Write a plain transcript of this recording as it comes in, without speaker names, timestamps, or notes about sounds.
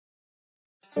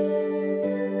So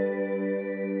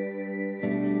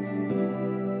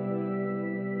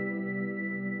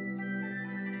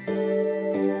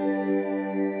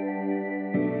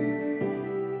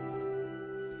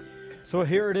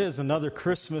here it is, another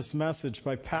Christmas message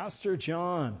by Pastor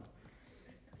John.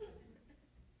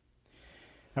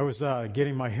 I was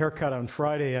getting my hair cut on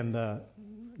Friday, and the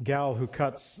gal who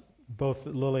cuts both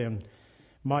Lily and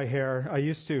my hair,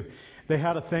 they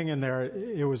had a thing in there,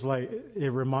 it was like,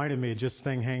 it reminded me, just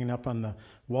thing hanging up on the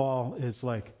wall is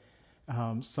like,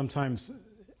 sometimes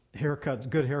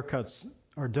good haircuts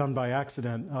are done by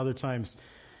accident. Other times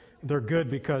they're good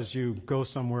because you go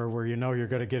somewhere where you know you're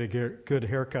going to get a good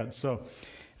haircut. So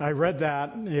I read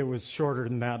that. It was shorter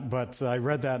than that, but I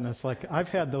read that and it's like, I've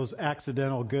had those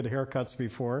accidental good haircuts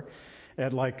before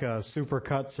at like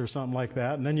Supercuts or something like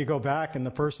that. And then you go back and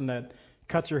the person that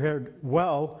cut your hair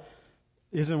well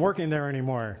isn't working there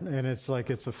anymore. And it's like,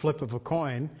 it's a flip of a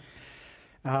coin.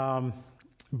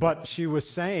 But she was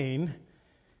saying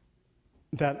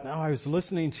that I was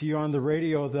listening to you on the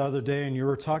radio the other day and you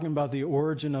were talking about the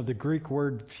origin of the Greek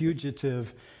word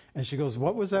fugitive. And she goes,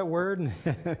 what was that word? And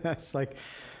that's like,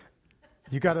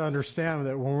 you got to understand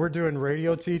that when we're doing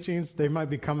radio teachings, they might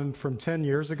be coming from 10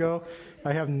 years ago.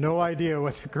 I have no idea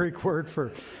what the Greek word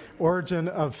for origin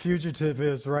of fugitive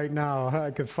is right now.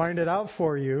 I could find it out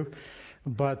for you,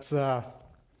 but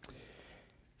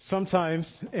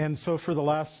sometimes, and so for the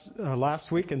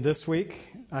last week and this week,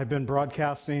 I've been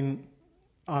broadcasting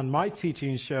on my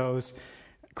teaching shows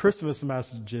Christmas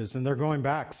messages, and they're going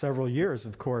back several years,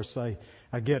 of course. I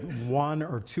get 1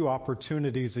 or 2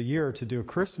 opportunities a year to do a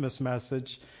Christmas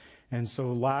message, and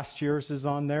so last year's is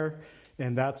on there,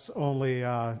 and that's only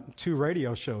 2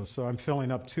 radio shows, so I'm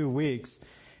filling up 2 weeks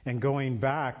and going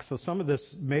back. So some of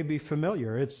this may be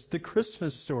familiar. It's the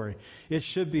Christmas story. It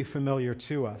should be familiar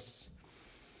to us.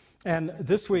 And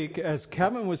this week, as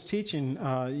Kevin was teaching,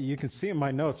 you can see in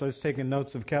my notes, I was taking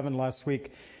notes of Kevin last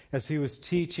week as he was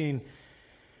teaching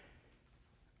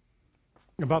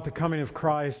about the coming of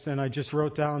Christ, and I just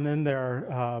wrote down in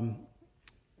there,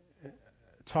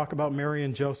 talk about Mary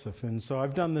and Joseph. And so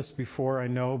I've done this before, I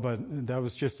know, but that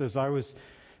was just as I was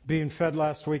being fed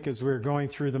last week as we were going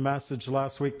through the message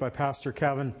last week by Pastor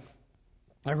Kevin.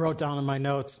 I wrote down in my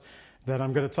notes that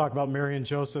I'm going to talk about Mary and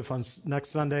Joseph. On next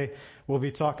Sunday, we'll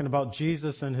be talking about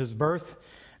Jesus and his birth.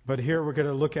 But here we're going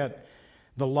to look at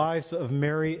the lives of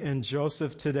Mary and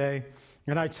Joseph today.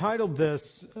 And I titled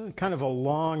this kind of a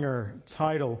longer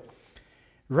title,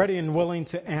 Ready and Willing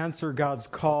to Answer God's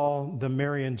Call, the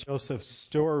Mary and Joseph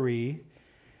Story.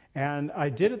 And I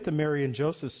did it the Mary and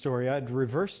Joseph story. I'd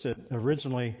reversed it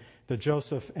originally, the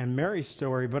Joseph and Mary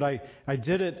story, but I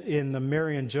did it in the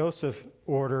Mary and Joseph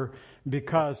order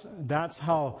because that's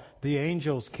how the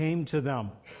angels came to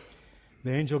them.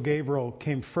 The angel Gabriel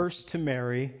came first to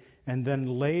Mary and then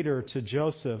later to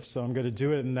Joseph. So I'm going to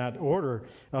do it in that order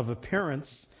of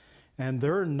appearance and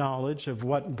their knowledge of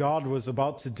what God was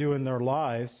about to do in their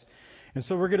lives. And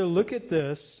so we're going to look at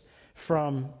this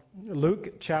from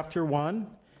Luke chapter 1,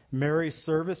 Mary's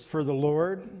service for the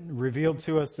Lord, revealed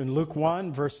to us in Luke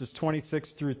 1, verses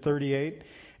 26 through 38,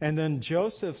 and then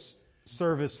Joseph's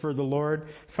service for the Lord,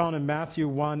 found in Matthew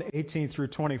 1, 18 through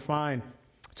 25.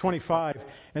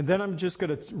 And then I'm just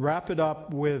going to wrap it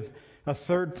up with a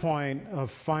third point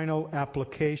of final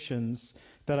applications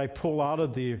that I pull out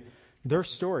of their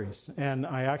stories. And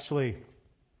I actually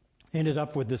ended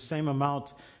up with the same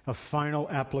amount of final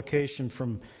application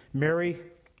from Mary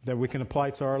that we can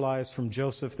apply to our lives, from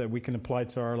Joseph that we can apply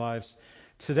to our lives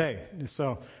today.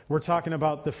 So we're talking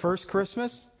about the first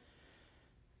Christmas,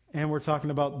 and we're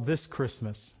talking about this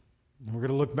Christmas. And we're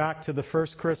going to look back to the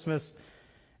first Christmas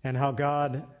and how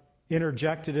God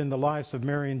interjected in the lives of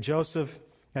Mary and Joseph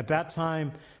at that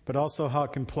time, but also how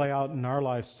it can play out in our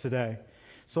lives today.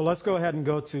 So let's go ahead and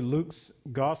go to Luke's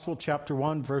Gospel, chapter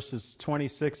 1, verses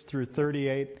 26 through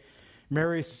 38.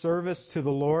 Mary's service to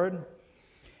the Lord.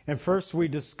 And first we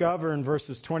discover in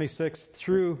verses 26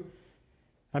 through,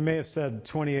 I may have said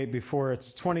 28 before,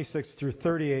 it's 26 through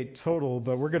 38 total,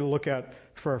 but we're going to look at,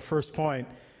 for our first point,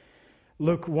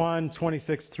 Luke 1,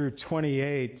 26 through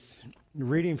 28,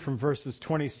 reading from verses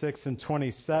 26 and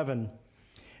 27.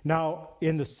 Now,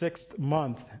 in the 6th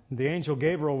month, the angel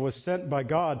Gabriel was sent by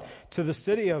God to the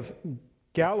city of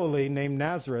Galilee named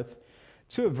Nazareth,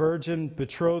 to a virgin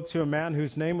betrothed to a man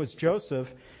whose name was Joseph,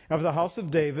 of the house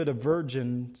of David,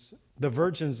 the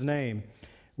virgin's name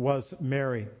was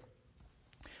Mary.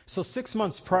 So 6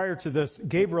 months prior to this,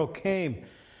 Gabriel came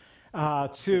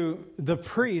to the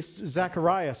priest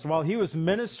Zacharias while he was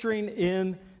ministering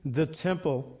in the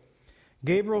temple.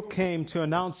 Gabriel came to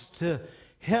announce to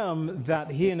him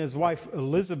that he and his wife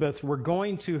Elizabeth were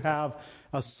going to have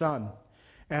a son.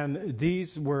 And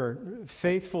these were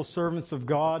faithful servants of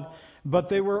God, but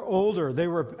they were older. They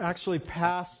were actually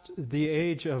past the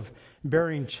age of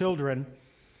bearing children.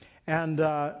 And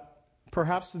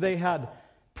perhaps they had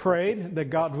prayed that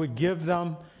God would give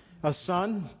them a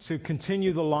son to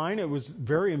continue the line. It was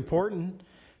very important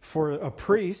for a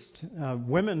priest.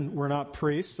 Women were not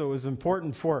priests, so it was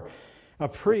important for a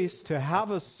priest to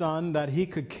have a son that he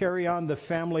could carry on the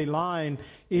family line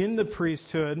in the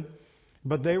priesthood.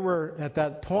 But they were, at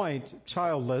that point,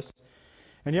 childless.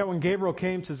 And yet when Gabriel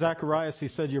came to Zacharias, he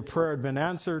said, your prayer had been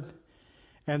answered.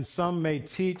 And some may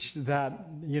teach that,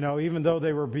 even though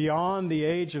they were beyond the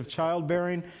age of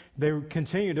childbearing, they would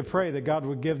continue to pray that God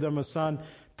would give them a son.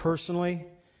 Personally,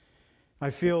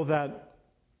 I feel that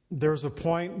there's a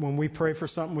point when we pray for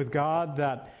something with God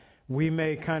that we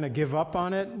may kind of give up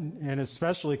on it, and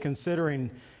especially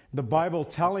considering the Bible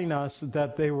telling us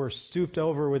that they were stooped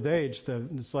over with age.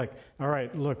 It's like, all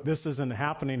right, look, this isn't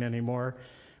happening anymore.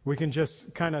 We can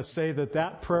just kind of say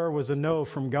that prayer was a no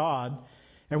from God,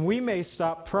 and we may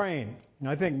stop praying. And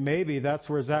I think maybe that's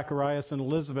where Zacharias and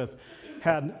Elizabeth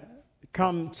had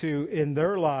come to in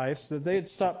their lives, that they had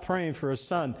stopped praying for a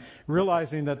son,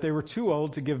 realizing that they were too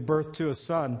old to give birth to a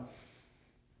son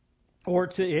or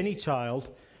to any child.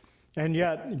 And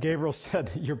yet Gabriel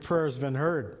said, your prayer has been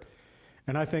heard.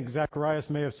 And I think Zacharias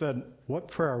may have said, what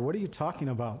prayer? What are you talking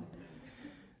about?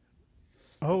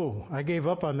 Oh, I gave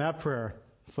up on that prayer.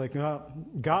 It's like, well,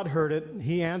 God heard it.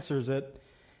 He answers it.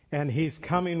 And he's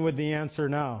coming with the answer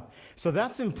now. So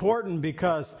that's important,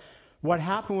 because what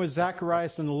happened with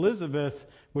Zacharias and Elizabeth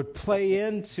would play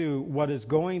into what is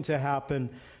going to happen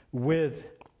with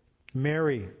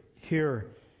Mary here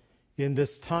in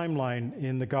this timeline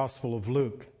in the Gospel of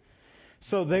Luke.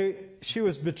 So she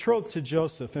was betrothed to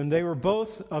Joseph, and they were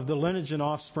both of the lineage and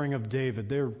offspring of David.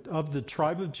 They were of the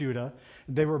tribe of Judah.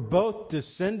 They were both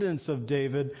descendants of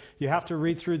David. You have to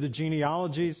read through the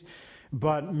genealogies,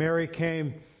 but Mary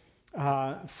came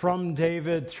from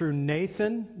David through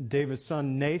Nathan, David's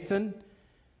son Nathan,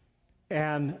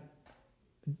 and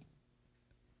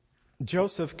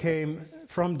Joseph came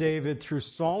from David through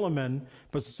Solomon,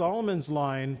 but Solomon's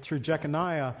line through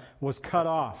Jeconiah was cut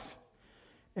off.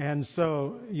 And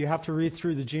so you have to read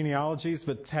through the genealogies,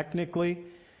 but technically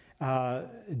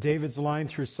David's line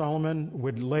through Solomon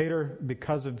would later,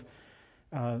 because of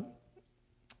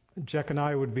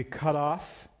Jeconiah, would be cut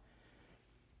off.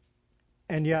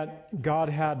 And yet God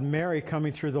had Mary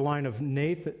coming through the line of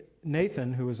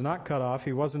Nathan, who was not cut off.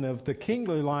 He wasn't of the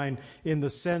kingly line in the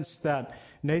sense that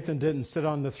Nathan didn't sit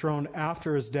on the throne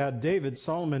after his dad David,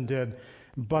 Solomon did.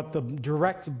 But the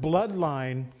direct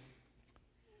bloodline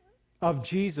of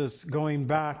Jesus going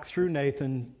back through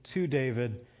Nathan to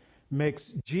David makes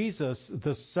Jesus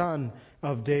the son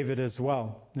of David as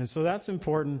well. And so that's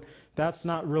important. That's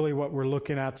not really what we're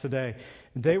looking at today.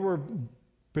 They were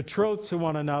betrothed to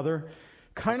one another,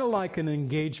 kind of like an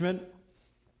engagement.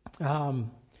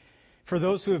 For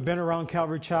those who have been around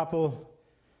Calvary Chapel,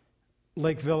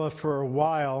 Lake Villa for a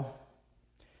while,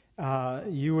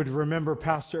 you would remember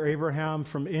Pastor Abraham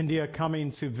from India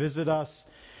coming to visit us.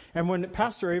 And when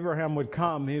Pastor Abraham would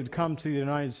come, he would come to the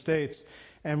United States.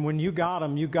 And when you got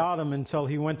him until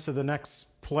he went to the next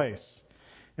place.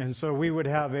 And so we would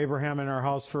have Abraham in our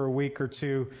house for a week or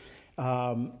two.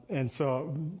 And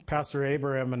so Pastor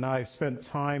Abraham and I spent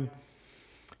time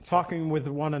talking with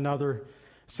one another.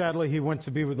 Sadly, he went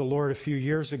to be with the Lord a few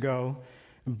years ago.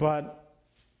 But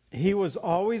he was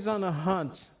always on a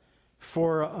hunt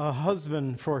for a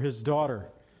husband for his daughter.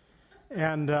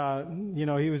 And,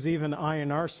 he was even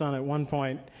eyeing our son at one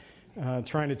point,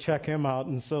 trying to check him out.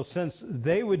 And so since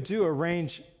they would do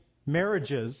arranged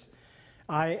marriages,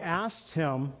 I asked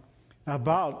him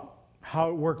about how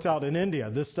it worked out in India.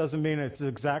 This doesn't mean it's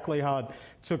exactly how it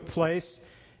took place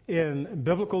in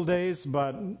biblical days,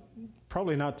 but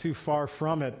probably not too far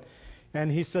from it.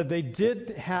 And he said they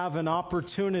did have an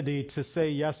opportunity to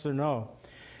say yes or no.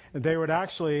 They would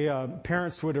actually,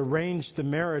 parents would arrange the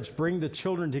marriage, bring the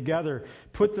children together,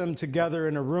 put them together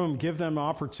in a room, give them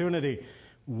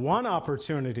one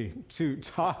opportunity to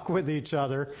talk with each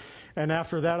other. And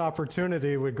after that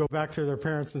opportunity, would go back to their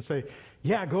parents and say,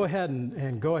 yeah, go ahead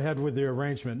and go ahead with the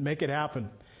arrangement, make it happen.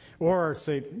 Or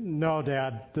say, no,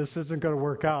 Dad, this isn't going to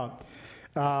work out.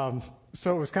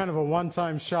 So it was kind of a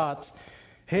one-time shot.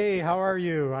 Hey, how are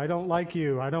you? I don't like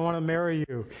you. I don't want to marry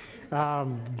you.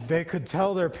 They could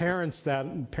tell their parents that,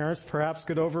 and parents perhaps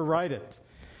could override it.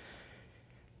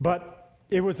 But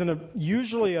it was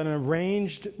usually an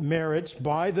arranged marriage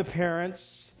by the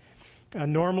parents,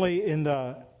 normally in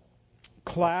the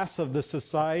class of the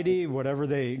society, whatever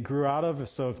they grew out of.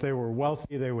 So if they were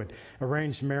wealthy, they would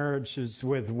arrange marriages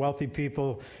with wealthy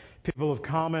people. People of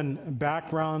common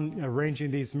background arranging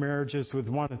these marriages with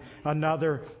one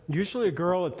another. Usually a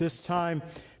girl at this time,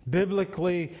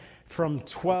 biblically, from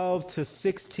 12 to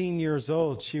 16 years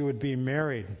old, she would be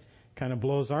married. Kind of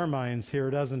blows our minds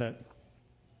here, doesn't it?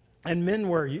 And men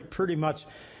were pretty much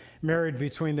married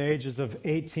between the ages of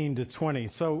 18 to 20.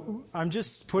 So I'm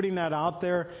just putting that out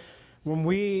there. When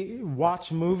we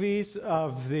watch movies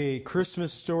of the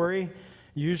Christmas story,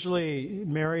 usually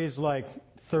Mary's like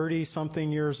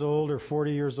 30-something years old or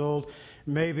 40 years old.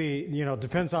 Maybe,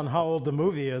 depends on how old the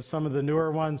movie is. Some of the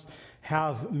newer ones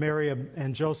have Mary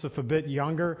and Joseph a bit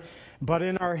younger. But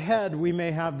in our head, we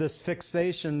may have this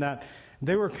fixation that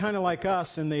they were kind of like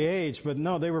us in the age, but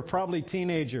no, they were probably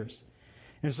teenagers.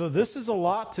 And so this is a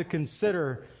lot to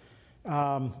consider,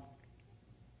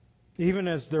 even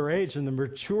as their age and the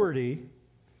maturity,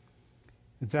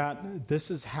 that this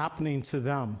is happening to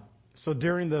them. So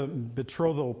during the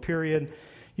betrothal period,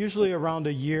 usually around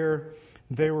a year,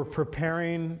 they were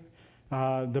preparing,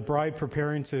 the bride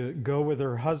preparing to go with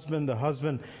her husband. The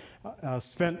husband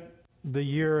spent the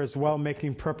year as well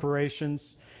making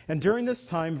preparations. And during this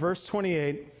time, verse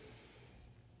 28,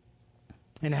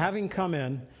 and having come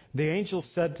in, the angel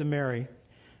said to Mary,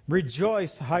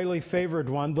 "Rejoice, highly favored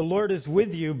one, the Lord is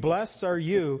with you, blessed are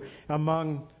you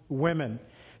among women."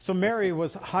 So Mary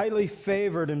was highly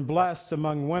favored and blessed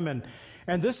among women.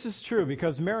 And this is true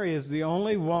because Mary is the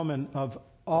only woman of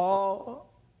all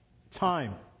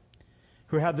time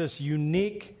who had this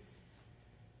unique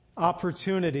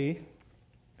opportunity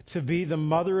to be the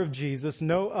mother of Jesus.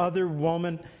 No other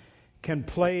woman can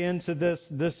play into this.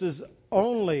 This is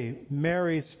only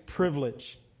Mary's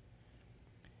privilege.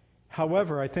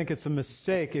 However, I think it's a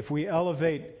mistake if we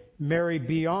elevate Mary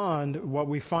beyond what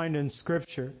we find in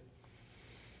Scripture.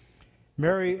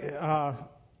 Mary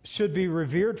should be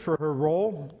revered for her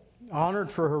role, honored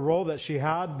for her role that she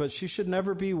had, but she should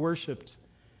never be worshipped.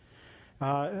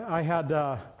 I had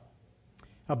a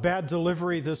bad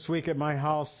delivery this week at my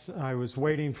house. I was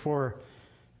waiting for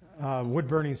a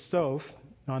wood-burning stove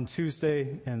on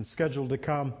Tuesday and scheduled to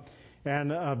come,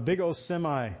 and a big old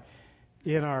semi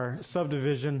in our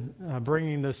subdivision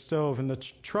bringing this stove, and the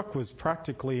truck was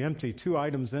practically empty. 2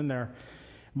 items in there,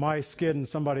 my skid and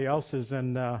somebody else's,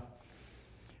 and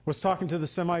was talking to the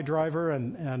semi driver,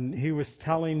 and he was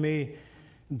telling me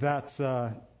that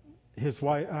his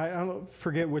wife, I don't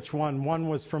forget which one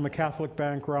was from a Catholic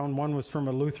background, one was from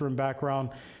a Lutheran background,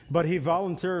 but he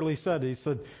voluntarily said,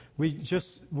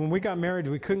 when we got married,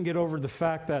 we couldn't get over the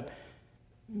fact that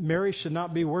Mary should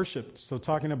not be worshipped. So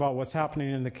talking about what's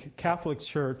happening in the Catholic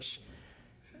Church,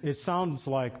 it sounds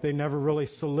like they never really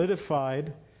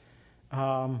solidified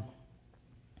a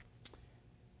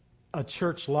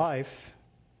church life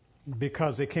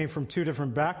because they came from 2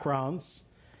 different backgrounds.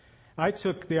 I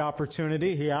took the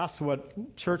opportunity. He asked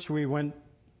what church we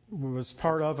was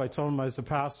part of. I told him I was a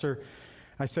pastor.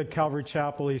 I said Calvary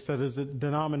Chapel. He said, "Is it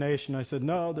denomination?" I said,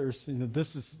 "No, this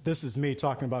is me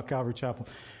talking about Calvary Chapel.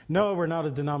 No, we're not a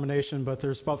denomination, but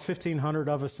there's about 1,500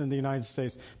 of us in the United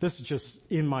States." This is just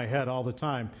in my head all the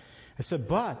time. I said,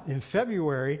 "But in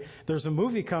February, there's a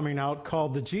movie coming out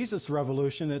called The Jesus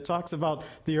Revolution that talks about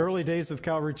the early days of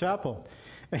Calvary Chapel."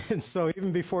 And so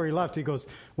even before he left, he goes,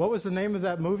 "What was the name of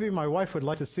that movie? My wife would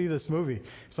like to see this movie."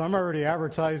 So I'm already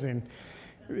advertising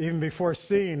even before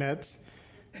seeing it.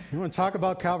 You want to talk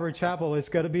about Calvary Chapel, it's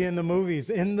got to be in the movies,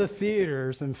 in the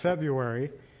theaters in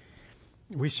February.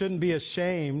 We shouldn't be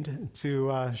ashamed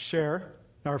to share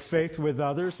our faith with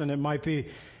others, and it might be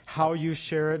how you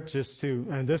share it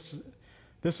and this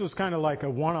was kind of like a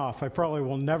one-off. I probably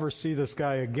will never see this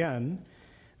guy again,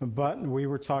 but we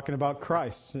were talking about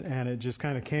Christ, and it just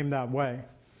kind of came that way.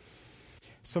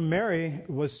 So Mary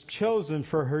was chosen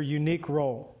for her unique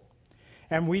role,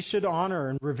 and we should honor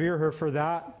and revere her for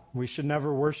that. We should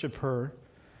never worship her.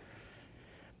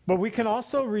 But we can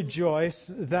also rejoice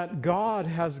that God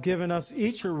has given us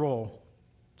each a role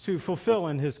to fulfill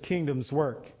in His kingdom's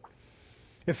work.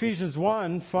 Ephesians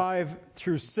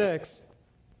 1:5-6,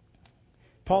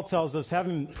 Paul tells us,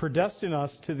 having predestined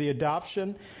us to the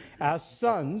adoption as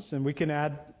sons, and we can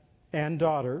add, and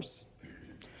daughters,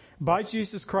 by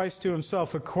Jesus Christ to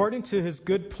Himself, according to His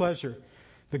good pleasure,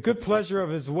 the good pleasure of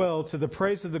His will, to the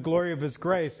praise of the glory of His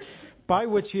grace, by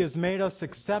which He has made us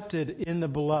accepted in the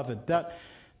Beloved. That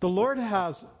the Lord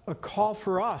has a call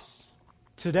for us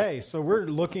today. So we're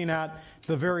looking at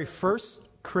the very first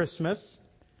Christmas,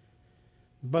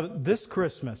 but this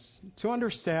Christmas, to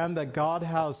understand that God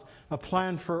has a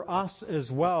plan for us as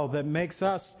well that makes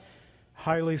us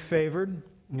highly favored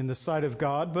in the sight of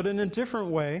God, but in a different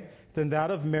way than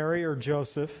that of Mary or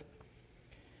Joseph.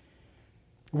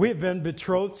 We have been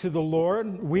betrothed to the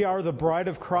Lord. We are the bride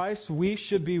of Christ. We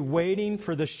should be waiting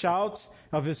for the shout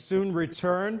of His soon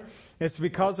return. It's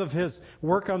because of His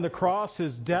work on the cross,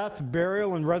 His death,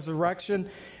 burial, and resurrection,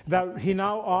 that He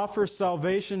now offers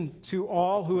salvation to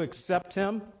all who accept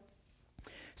Him.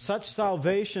 Such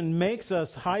salvation makes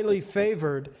us highly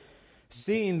favored,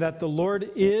 seeing that the Lord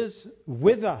is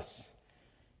with us,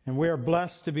 and we are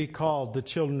blessed to be called the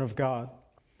children of God.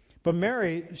 But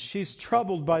Mary, she's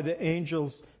troubled by the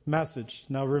angel's message.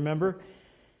 Now remember,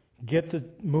 get the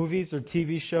movies or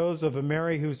TV shows of a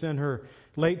Mary who's in her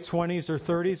late 20s or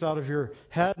 30s out of your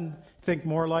head and think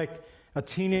more like a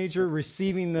teenager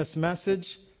receiving this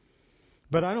message.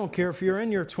 But I don't care if you're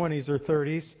in your 20s or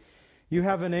 30s. You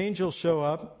have an angel show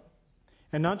up,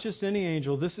 and not just any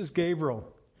angel. This is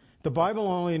Gabriel. The Bible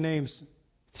only names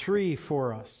 3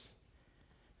 for us.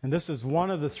 And this is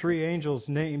one of the 3 angels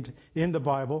named in the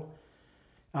Bible.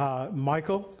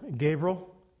 Michael,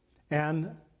 Gabriel,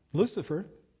 and Lucifer.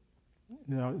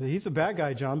 You know, he's a bad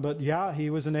guy, John, but yeah, he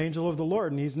was an angel of the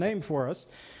Lord, and he's named for us.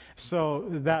 So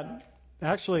that,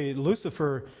 actually,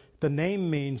 Lucifer, the name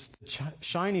means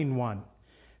shining one.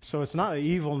 So it's not an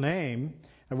evil name.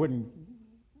 I wouldn't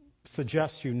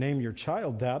suggest you name your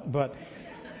child that, but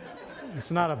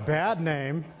it's not a bad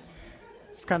name.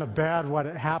 It's kind of bad what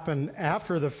happened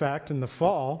after the fact in the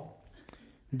fall.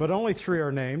 But only 3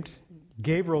 are named.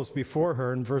 Gabriel's before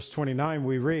her. In verse 29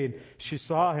 we read, she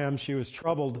saw him, she was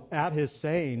troubled at his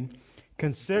saying,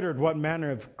 considered what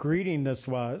manner of greeting this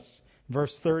was.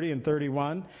 Verse 30 and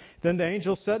 31. Then the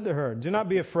angel said to her, do not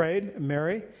be afraid,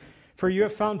 Mary, for you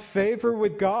have found favor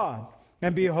with God.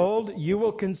 And behold, you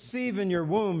will conceive in your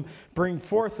womb, bring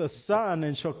forth a son,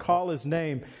 and shall call his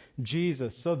name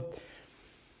Jesus. So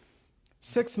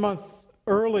 6 months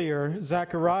earlier,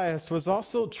 Zacharias was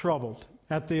also troubled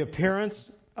at the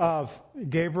appearance of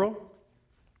Gabriel.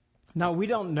 Now, we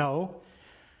don't know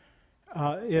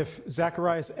if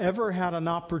Zacharias ever had an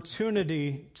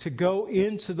opportunity to go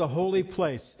into the holy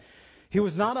place. He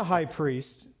was not a high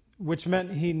priest, which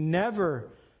meant he never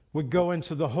would go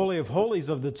into the Holy of Holies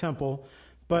of the temple,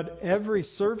 but every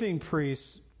serving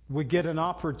priest would get an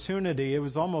opportunity. It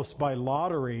was almost by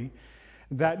lottery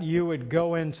that you would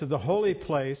go into the holy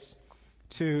place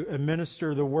to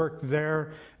administer the work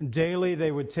there. Daily, they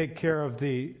would take care of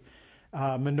the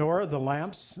menorah, the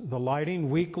lamps, the lighting.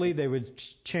 Weekly, they would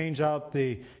change out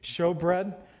the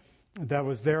showbread that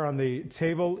was there on the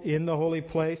table in the holy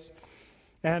place.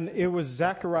 And it was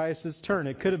Zacharias' turn.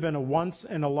 It could have been a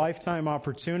once-in-a-lifetime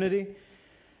opportunity,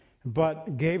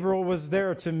 but Gabriel was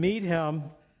there to meet him,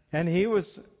 and he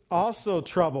was also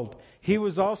troubled. He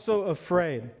was also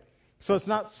afraid. So it's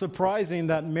not surprising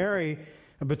that Mary,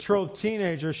 a betrothed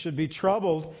teenager, should be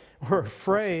troubled or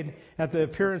afraid at the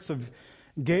appearance of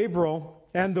Gabriel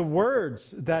and the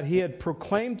words that he had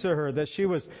proclaimed to her, that she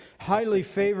was highly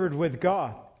favored with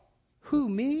God. Who,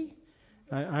 me?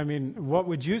 I mean, what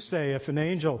would you say if an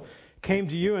angel came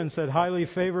to you and said, highly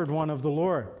favored one of the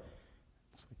Lord?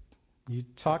 You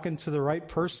talking to the right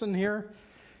person here?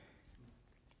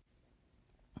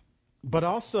 But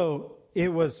also, it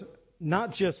was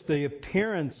not just the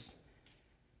appearance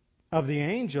of the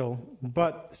angel,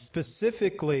 but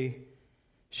specifically,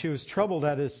 she was troubled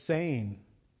at his saying,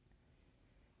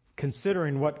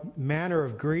 considering what manner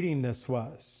of greeting this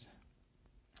was.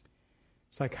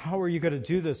 It's like, how are you going to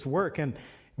do this work? And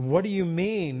what do you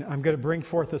mean I'm going to bring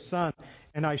forth a son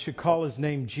and I should call his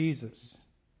name Jesus?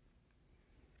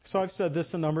 So I've said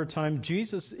this a number of times.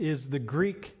 Jesus is the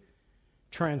Greek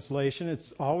translation.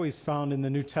 It's always found in the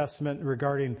New Testament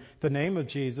regarding the name of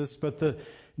Jesus, but the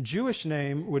Jewish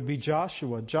name would be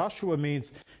Joshua. Joshua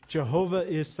means Jehovah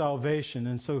is salvation.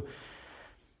 And so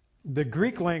the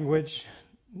Greek language,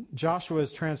 Joshua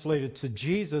is translated to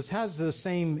Jesus, has the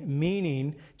same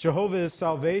meaning. Jehovah is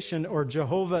salvation, or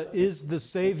Jehovah is the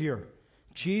Savior.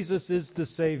 Jesus is the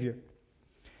Savior.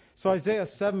 So Isaiah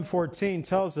 7:14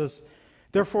 tells us,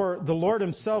 therefore the Lord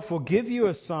himself will give you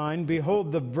a sign.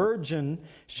 Behold, the virgin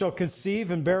shall conceive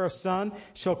and bear a son,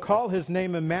 shall call his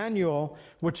name Emmanuel,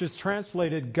 which is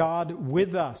translated God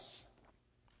with us.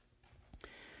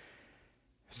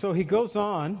 So he goes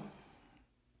on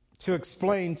to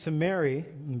explain to Mary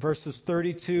in verses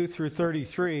 32 through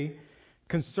 33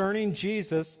 concerning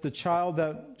Jesus, the child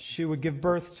that she would give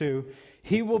birth to.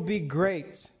 He will be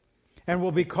great and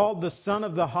will be called the Son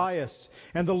of the Highest.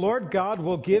 And the Lord God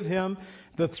will give him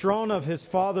the throne of his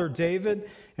father David,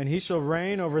 and he shall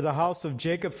reign over the house of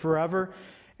Jacob forever.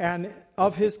 And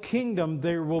of his kingdom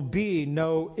there will be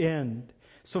no end.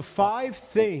 So 5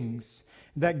 things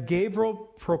that Gabriel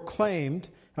proclaimed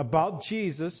about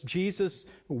Jesus. Jesus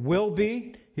will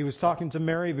be. He was talking to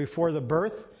Mary before the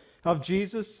birth of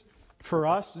Jesus. For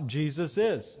us, Jesus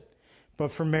is.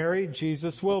 But for Mary,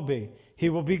 Jesus will be. He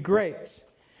will be great.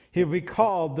 He will be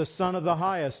called the Son of the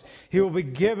Highest. He will be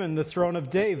given the throne of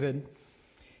David.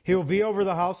 He will be over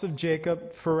the house of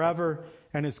Jacob forever,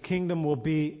 and his kingdom will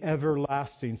be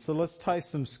everlasting. So let's tie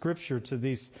some scripture to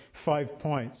these 5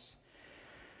 points.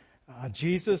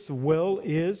 Jesus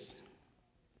is,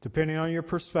 depending on your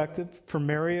perspective. For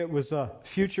Mary, it was a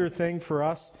future thing. For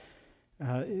us,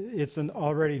 it's an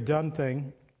already done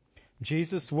thing.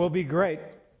 Jesus will be great.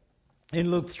 In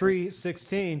Luke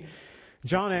 3:16,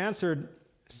 John answered,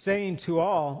 saying to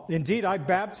all, "Indeed, I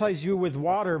baptize you with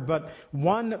water, but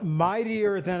one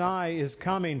mightier than I is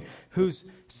coming, whose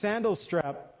sandal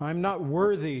strap I'm not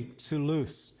worthy to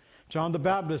loose." John the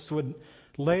Baptist would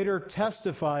later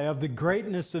testify of the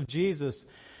greatness of Jesus,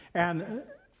 and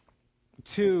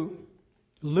to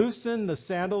loosen the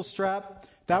sandal strap,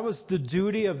 that was the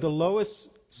duty of the lowest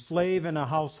slave in a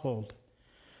household.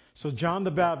 So John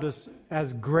the Baptist,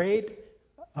 as great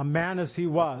a man as he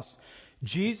was,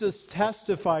 Jesus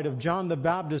testified of John the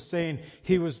Baptist, saying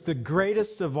he was the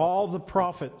greatest of all the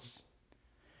prophets.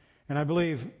 And I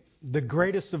believe the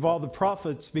greatest of all the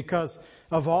prophets, because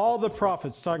of all the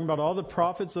prophets, talking about all the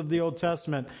prophets of the Old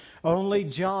Testament, only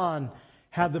John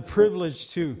had the privilege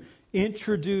to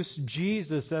introduce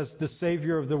Jesus as the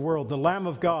Savior of the world, the Lamb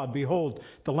of God. Behold,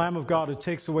 the Lamb of God who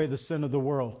takes away the sin of the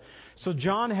world. So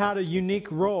John had a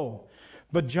unique role,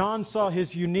 but John saw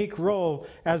his unique role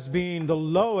as being the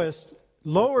lowest,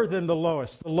 lower than the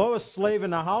lowest. The lowest slave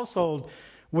in the household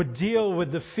would deal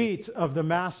with the feet of the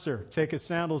master, take his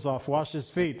sandals off, wash his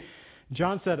feet.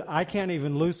 John said, I can't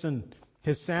even loosen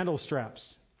his sandal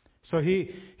straps. So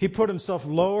he put himself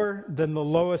lower than the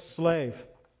lowest slave.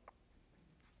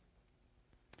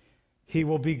 He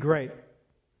will be great.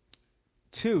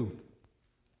 2,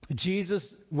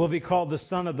 Jesus will be called the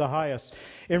Son of the Highest.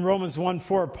 In Romans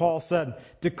 1:4, Paul said,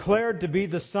 declared to be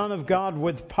the Son of God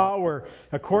with power,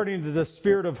 according to the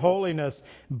Spirit of holiness,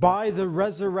 by the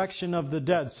resurrection of the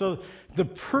dead. So the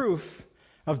proof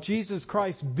of Jesus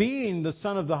Christ being the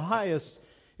Son of the Highest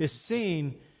is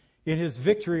seen in his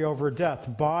victory over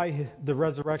death by the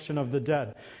resurrection of the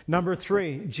dead. Number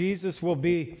 3, Jesus will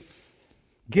be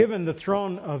given the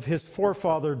throne of his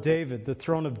forefather David, the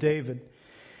throne of David.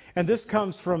 And this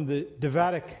comes from the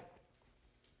Davidic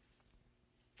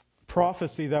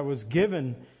prophecy that was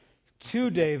given to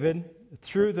David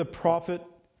through the prophet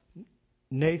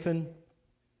Nathan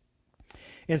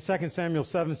in 2 Samuel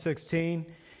 7:16.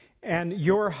 And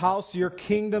your house, your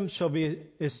kingdom shall be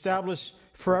established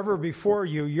forever before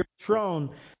you. Your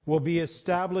throne will be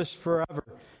established forever.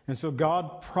 And so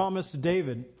God promised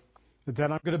David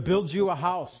that I'm going to build you a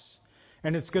house,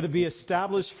 and it's going to be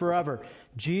established forever.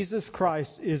 Jesus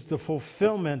Christ is the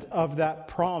fulfillment of that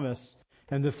promise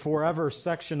and the forever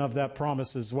section of that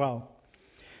promise as well.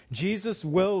 Jesus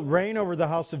will reign over the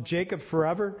house of Jacob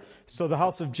forever. So the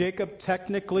house of Jacob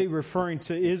technically referring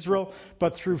to Israel,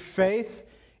 but through faith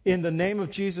in the name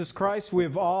of Jesus Christ, we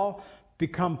have all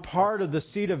become part of the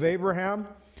seed of Abraham.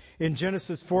 In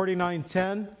Genesis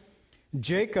 49:10,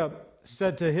 Jacob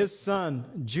said to his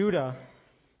son Judah,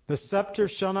 the scepter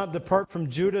shall not depart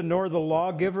from Judah, nor the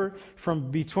lawgiver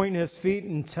from between his feet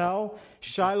until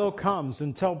Shiloh comes,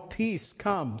 until peace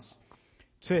comes.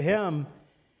 To him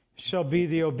shall be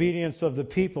the obedience of the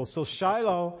people. So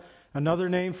Shiloh, another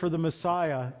name for the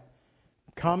Messiah,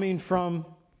 coming from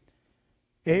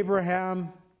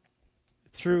Abraham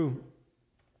through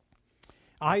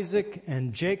Isaac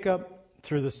and Jacob,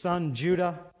 through the son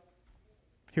Judah.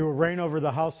 He will reign over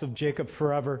the house of Jacob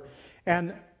forever.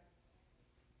 And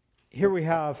here we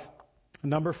have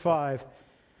number 5.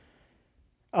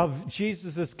 Of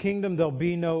Jesus' kingdom there'll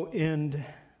be no end.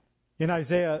 In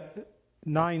Isaiah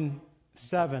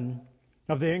 9:7,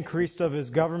 of the increase of his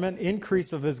government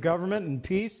and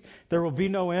peace, there will be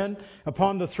no end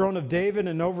upon the throne of David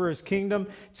and over his kingdom,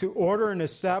 to order and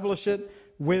establish it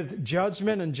with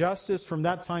judgment and justice from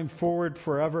that time forward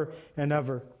forever and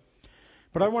ever.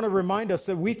 But I want to remind us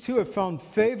that we too have found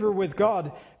favor with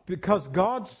God because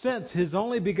God sent his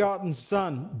only begotten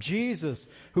Son, Jesus,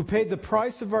 who paid the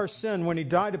price of our sin when he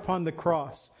died upon the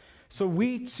cross. So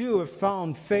we too have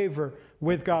found favor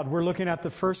with God. We're looking at the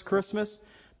first Christmas,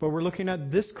 but we're looking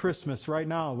at this Christmas right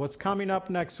now, what's coming up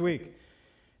next week.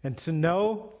 And to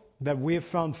know that we have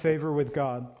found favor with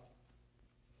God.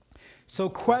 So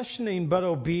questioning but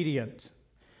obedient.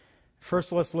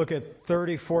 First, let's look at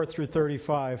 34 through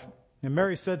 35. And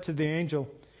Mary said to the angel,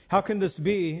 how can this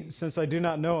be, since I do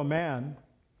not know a man?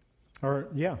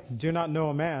 Do not know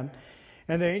a man.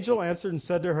 And the angel answered and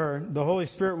said to her, the Holy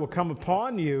Spirit will come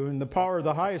upon you, and the power of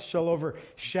the highest shall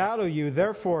overshadow you.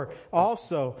 Therefore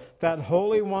also that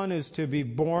Holy One is to be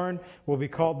born will be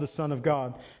called the Son of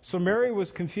God. So Mary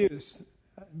was confused.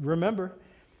 Remember,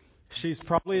 she's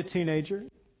probably a teenager.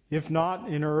 If not,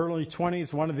 in her early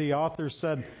 20s. One of the authors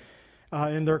said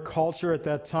in their culture at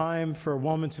that time, for a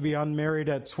woman to be unmarried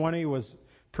at 20 was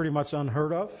pretty much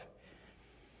unheard of.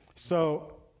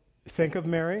 So think of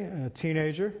Mary, a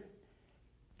teenager,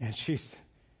 and she's,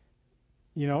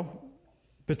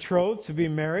 betrothed to be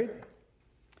married.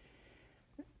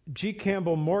 G.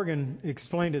 Campbell Morgan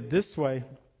explained it this way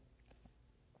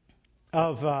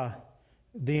of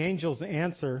the angel's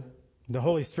answer, the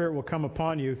Holy Spirit will come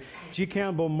upon you. G.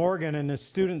 Campbell Morgan, in his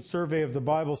student survey of the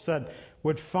Bible, said,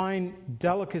 would find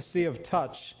delicacy of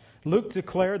touch. Luke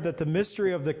declared that the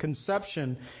mystery of the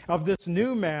conception of this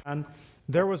new man,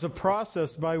 there was a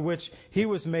process by which he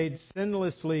was made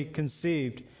sinlessly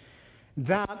conceived.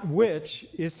 That which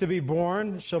is to be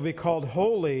born shall be called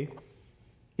holy,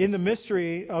 in the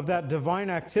mystery of that divine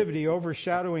activity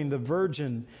overshadowing the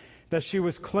virgin, that she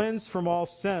was cleansed from all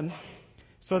sin,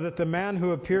 so that the man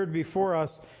who appeared before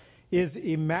us is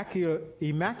immaculately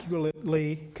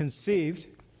conceived,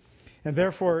 and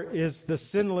therefore is the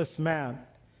sinless man.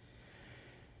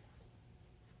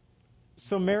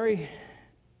 So Mary,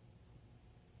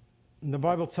 the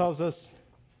Bible tells us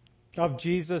of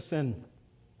Jesus in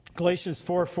Galatians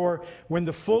 4:4, when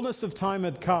the fullness of time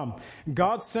had come,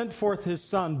 God sent forth his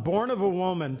Son, born of a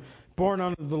woman, born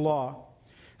under the law.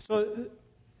 So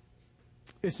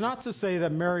it's not to say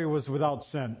that Mary was without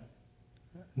sin.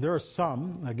 There are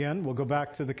some, again, we'll go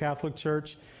back to the Catholic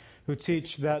Church, who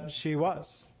teach that she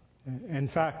was. In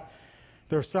fact,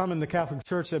 there are some in the Catholic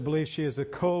Church that believe she is a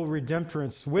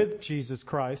co-redemptress with Jesus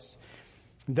Christ.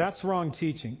 That's wrong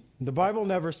teaching. The Bible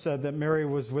never said that Mary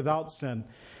was without sin.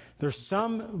 There's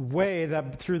some way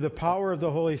that through the power of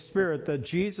the Holy Spirit that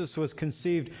Jesus was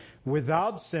conceived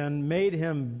without sin, made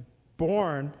him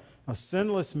born a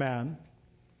sinless man,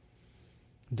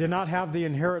 did not have the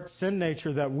inherent sin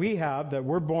nature that we have, that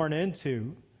we're born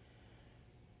into.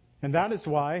 And that is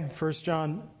why 1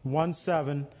 John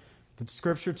 1:7, the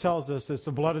Scripture tells us it's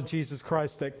the blood of Jesus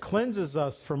Christ that cleanses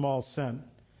us from all sin.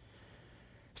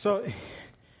 So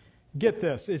get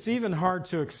this, it's even hard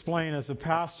to explain as a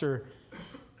pastor,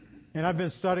 and I've been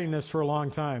studying this for a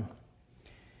long time.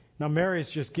 Now Mary's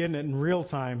just getting it in real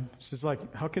time. She's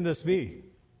like, how can this be?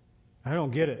 I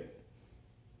don't get it.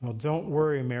 Well, don't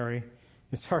worry, Mary.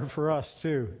 It's hard for us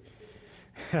too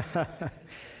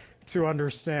to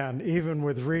understand, even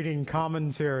with reading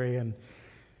commentary. And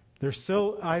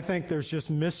I think there's just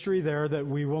mystery there that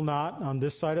we will not, on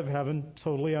this side of heaven,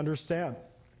 totally understand.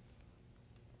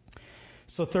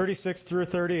 So 36 through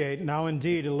 38, now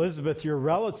indeed, Elizabeth, your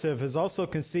relative, has also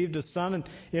conceived a son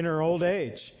in her old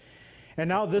age. And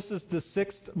now this is the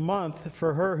 6th month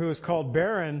for her who is called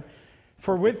barren,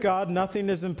 for with God nothing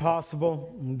is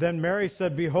impossible. Then Mary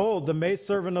said, behold, the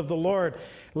maidservant of the Lord,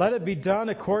 let it be done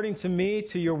according to me,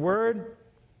 to your word.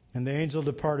 And the angel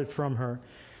departed from her.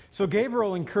 So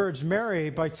Gabriel encouraged Mary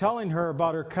by telling her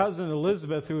about her cousin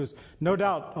Elizabeth, who was no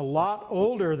doubt a lot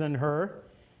older than her.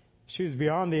 She was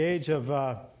beyond the age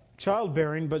of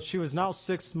childbearing, but she was now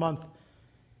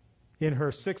in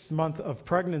her 6th month of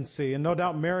pregnancy. And no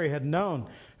doubt Mary had known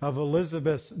of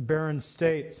Elizabeth's barren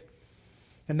state.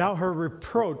 And now her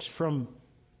reproach from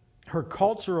her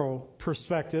cultural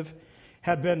perspective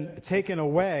had been taken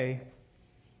away,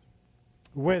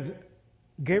 with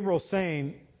Gabriel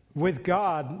saying, with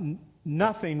God,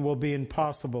 nothing will be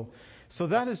impossible. So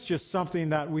that is just something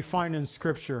that we find in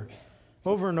Scripture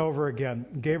over and over again.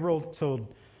 Gabriel told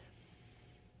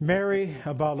Mary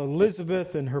about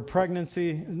Elizabeth and her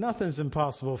pregnancy. Nothing's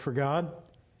impossible for God.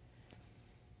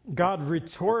 God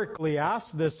rhetorically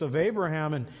asked this of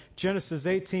Abraham in Genesis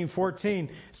 18:14,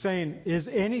 saying, is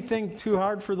anything too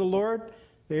hard for the Lord?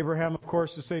 Abraham, of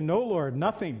course, would say, no, Lord,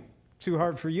 nothing too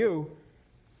hard for you.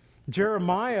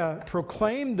 Jeremiah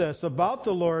proclaimed this about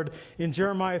the Lord in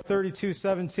Jeremiah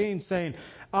 32:17, saying,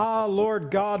 ah,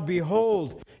 Lord God,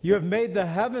 behold, you have made the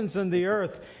heavens and the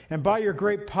earth, and by your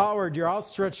great power, your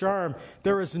outstretched arm,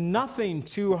 there is nothing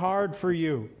too hard for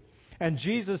you. And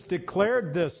Jesus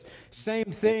declared this same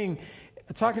thing,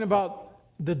 talking about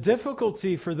the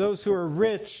difficulty for those who are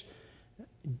rich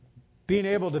being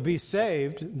able to be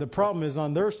saved. The problem is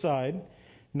on their side,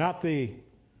 not the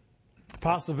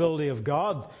possibility of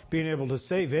God being able to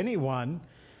save anyone.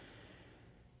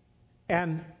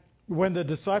 And when the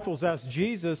disciples asked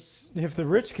Jesus, if the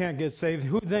rich can't get saved,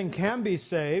 who then can be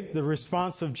saved? The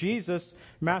response of Jesus,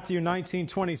 Matthew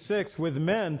 19:26, with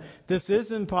men, this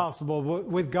is impossible.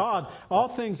 With God, all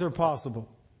things are possible.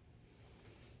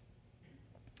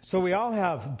 So we all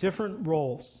have different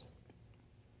roles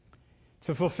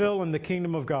to fulfill in the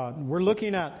kingdom of God. We're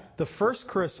looking at the first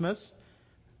Christmas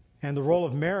and the role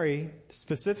of Mary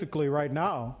specifically right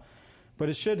now, but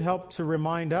it should help to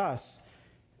remind us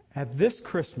at this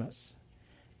Christmas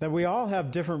that we all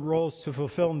have different roles to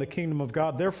fulfill in the kingdom of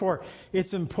God. Therefore,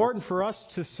 it's important for us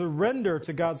to surrender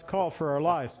to God's call for our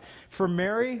lives. For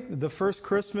Mary, the first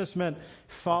Christmas meant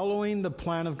following the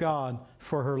plan of God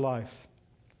for her life.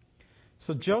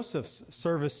 So Joseph's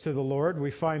service to the Lord,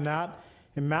 we find that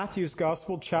in Matthew's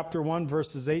Gospel, chapter 1,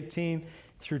 verses 18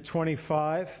 through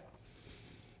 25.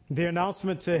 The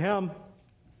announcement to him,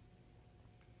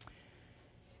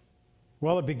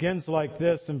 well, it begins like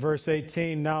this in verse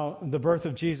 18. Now, the birth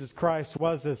of Jesus Christ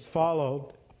was as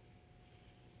followed.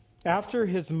 After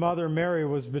his mother Mary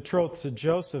was betrothed to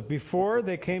Joseph, before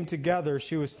they came together,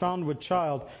 she was found with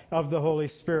child of the Holy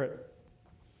Spirit.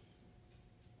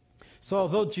 So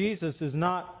although Jesus is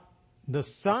not the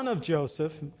son of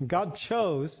Joseph, God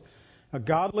chose a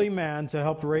godly man to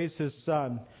help raise his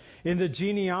son. In the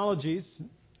genealogies,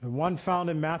 one found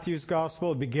in Matthew's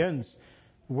Gospel, it begins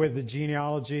with the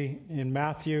genealogy in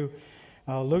Matthew.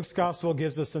 Luke's Gospel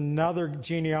gives us another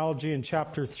genealogy in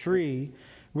chapter 3.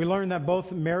 We learn that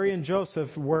both Mary and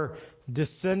Joseph were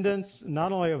descendants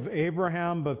not only of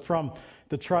Abraham, but from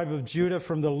the tribe of Judah,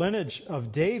 from the lineage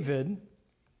of David.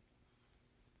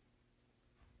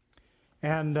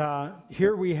 And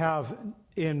here we have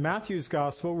in Matthew's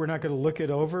Gospel, we're not going to look it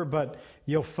over, but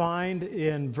you'll find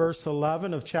in verse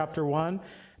 11 of chapter 1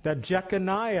 that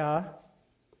Jeconiah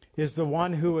is the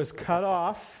one who was cut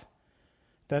off,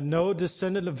 that no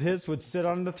descendant of his would sit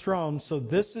on the throne. So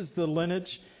this is the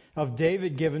lineage of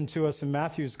David given to us in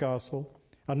Matthew's Gospel.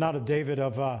 Not of David,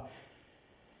 of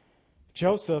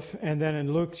Joseph. And then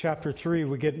in Luke chapter 3,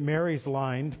 we get Mary's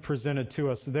line presented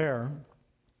to us there.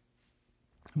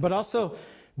 But also,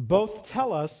 both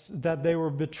tell us that they were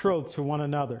betrothed to one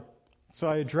another. So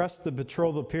I addressed the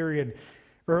betrothal period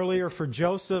earlier. For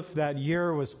Joseph, that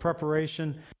year was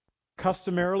preparation.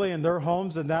 Customarily in their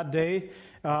homes in that day,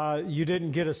 you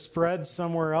didn't get a spread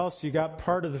somewhere else. You got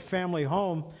part of the family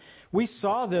home. We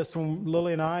saw this when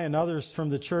Lily and I and others from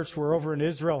the church were over in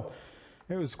Israel.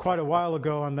 It was quite a while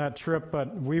ago on that trip,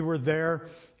 but we were there.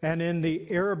 And in the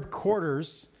Arab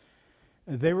quarters,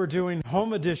 they were doing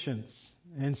home additions.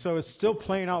 And so it's still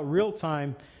playing out real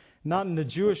time, not in the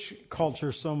Jewish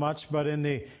culture so much, but in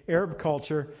the Arab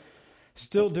culture.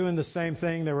 Still doing the same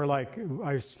thing. They were like,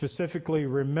 I specifically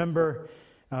remember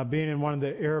being in one of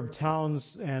the Arab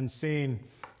towns and seeing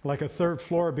like a third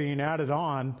floor being added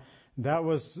on. That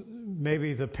was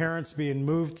maybe the parents being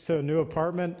moved to a new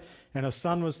apartment and a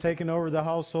son was taking over the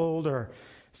household, or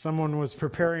someone was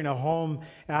preparing a home,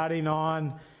 adding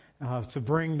on to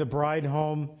bring the bride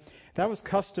home. That was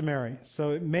customary.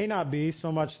 So it may not be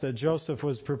so much that Joseph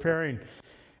was preparing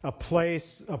a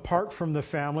place apart from the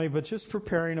family, but just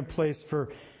preparing a place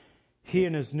for he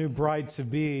and his new bride to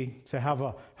be, to have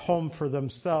a home for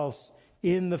themselves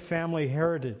in the family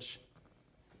heritage.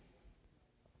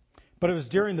 But it was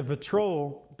during the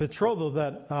betrothal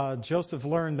that Joseph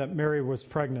learned that Mary was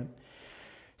pregnant.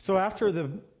 So after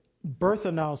the birth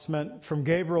announcement from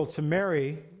Gabriel to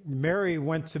Mary, Mary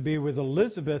went to be with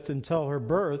Elizabeth until her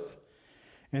birth.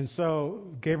 And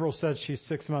so Gabriel said she's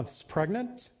 6 months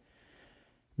pregnant.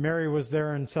 Mary was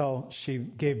there until she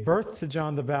gave birth to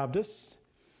John the Baptist,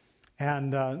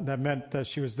 and that meant that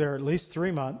she was there at least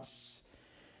 3 months.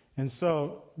 And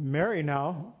so Mary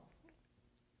now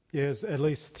is at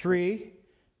least 3,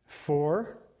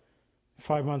 4,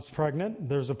 5 months pregnant.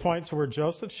 There's a point where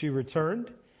Joseph, she returned.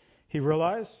 He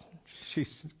realized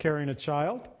she's carrying a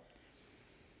child.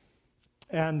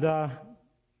 And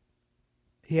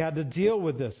he had to deal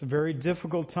with this, a very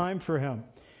difficult time for him.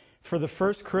 For the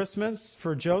first Christmas,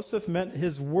 for Joseph, meant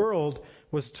his world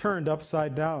was turned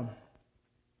upside down.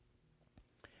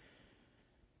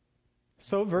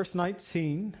 So, verse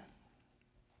 19.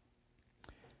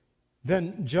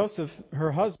 Then Joseph,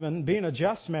 her husband, being a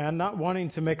just man, not wanting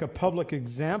to make a public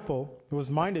example, was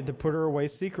minded to put her away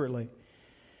secretly.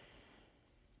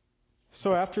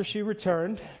 So after she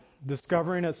returned,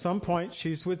 discovering at some point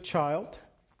she's with child,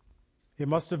 it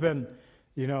must have been,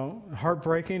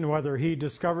 heartbreaking whether he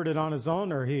discovered it on his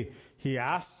own or he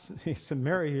asked. He said,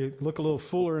 Mary, you look a little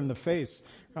fuller in the face.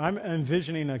 I'm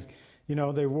envisioning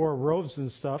they wore robes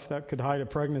and stuff that could hide a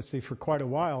pregnancy for quite a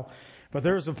while. But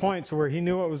there was a point where he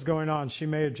knew what was going on. She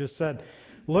may have just said,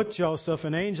 "Look, Joseph,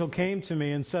 an angel came to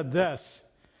me and said this."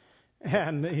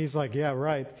 And he's like, "Yeah,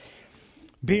 right."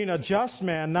 Being a just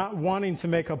man, not wanting to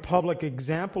make a public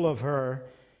example of her,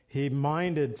 he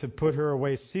minded to put her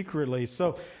away secretly.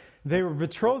 So they were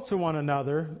betrothed to one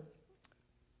another,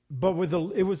 but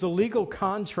it was a legal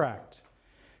contract.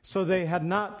 So they had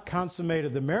not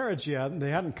consummated the marriage yet.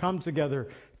 They hadn't come together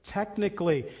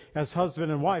technically as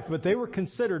husband and wife, but they were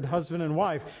considered husband and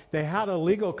wife. They had a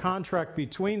legal contract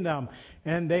between them,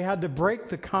 and they had to break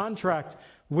the contract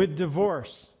with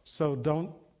divorce. So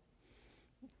don't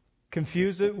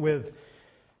confuse it with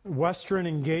Western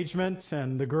engagement,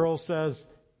 and the girl says,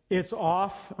 "It's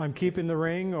off, I'm keeping the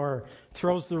ring," or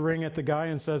throws the ring at the guy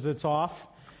and says, "It's off."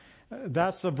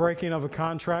 That's a breaking of a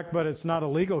contract, but it's not a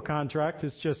legal contract.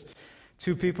 It's just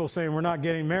two people saying, "We're not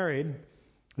getting married."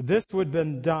 This would have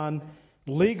been done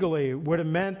legally. Would have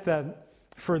meant that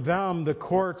for them, the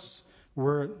courts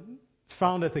were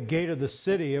found at the gate of the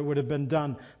city. It would have been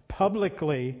done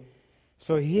publicly.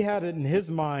 So he had it in his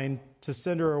mind to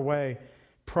send her away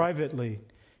privately.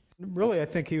 Really, I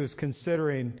think he was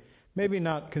considering, maybe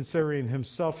not considering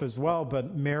himself as well,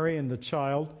 but Mary and the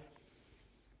child.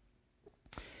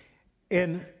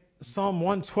 In Psalm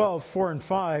 112, 4 and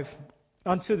 5,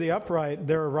 "Unto the upright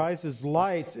there arises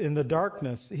light in the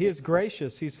darkness. He is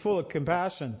gracious, he's full of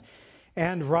compassion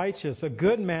and righteous. A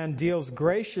good man deals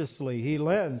graciously, he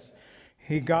lends.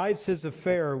 He guides his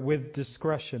affair with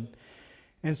discretion."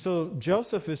 And so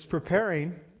Joseph is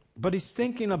preparing, but he's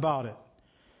thinking about it.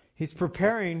 He's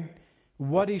preparing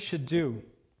what he should do.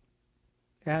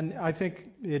 And I think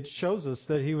it shows us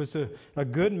that he was a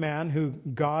good man who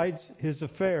guides his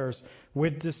affairs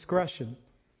with discretion.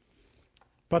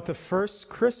 But the first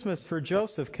Christmas for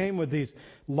Joseph came with these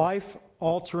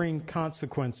life-altering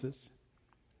consequences.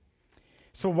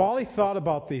 So while he thought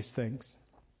about these things,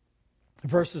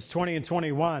 verses 20 and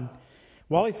 21,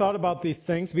 while he thought about these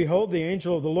things, behold, the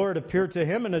angel of the Lord appeared to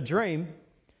him in a dream.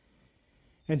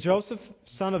 "And Joseph,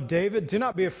 son of David, do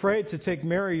not be afraid to take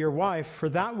Mary your wife, for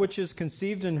that which is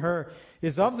conceived in her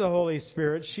is of the Holy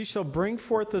Spirit. She shall bring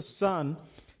forth a son,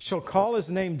 shall call his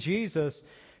name Jesus,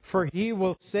 for he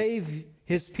will save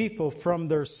his people from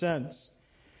their sins."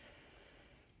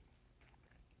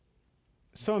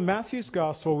 So in Matthew's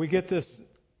gospel, we get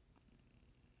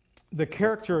the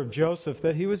character of Joseph,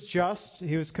 that he was just,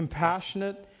 he was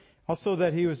compassionate, also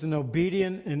that he was an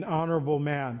obedient and honorable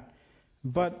man.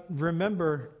 But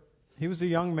remember, he was a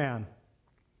young man.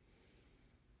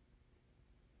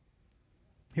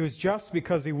 He was just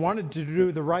because he wanted to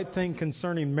do the right thing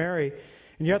concerning Mary.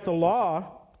 And yet the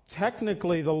law,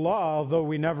 technically the law, although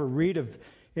we never read of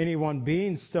anyone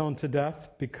being stoned to death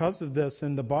because of this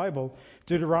in the Bible,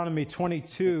 Deuteronomy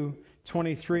 22,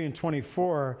 23, and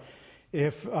 24,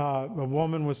 if a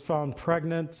woman was found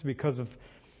pregnant because of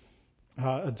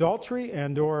adultery,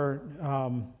 and or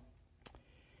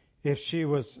if she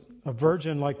was a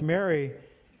virgin like Mary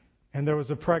and there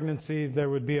was a pregnancy, there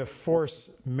would be a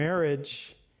forced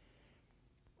marriage.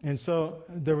 And so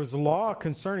there was a law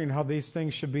concerning how these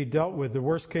things should be dealt with. The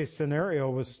worst case scenario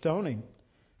was stoning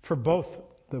for both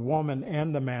the woman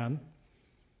and the man.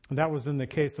 And that was in the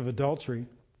case of adultery.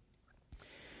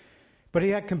 But he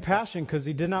had compassion because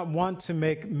he did not want to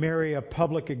make Mary a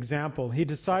public example. He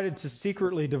decided to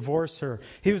secretly divorce her.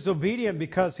 He was obedient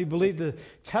because he believed the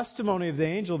testimony of the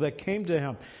angel that came to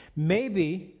him.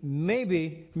 Maybe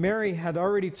Mary had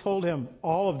already told him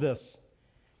all of this.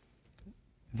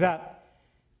 That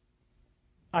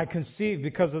I conceived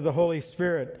because of the Holy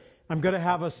Spirit. I'm going to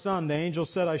have a son. The angel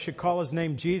said I should call his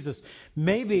name Jesus.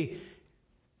 Maybe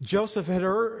Joseph had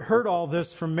heard all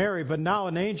this from Mary, but now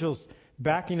an angel's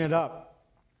backing it up.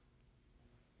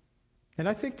 And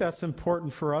I think that's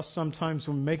important for us sometimes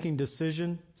when making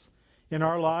decisions in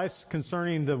our lives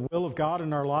concerning the will of God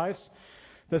in our lives,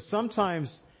 that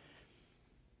sometimes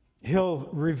He'll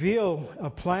reveal a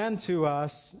plan to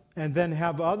us and then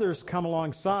have others come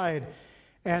alongside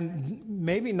and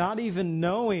maybe not even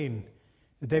knowing,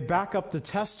 they back up the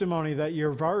testimony that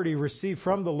you've already received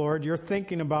from the Lord. You're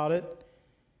thinking about it.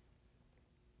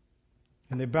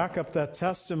 And they back up that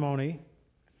testimony.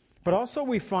 But also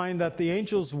we find that the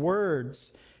angel's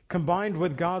words combined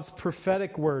with God's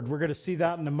prophetic word, we're going to see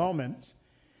that in a moment,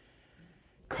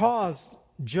 caused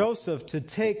Joseph to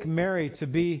take Mary to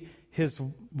be his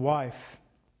wife.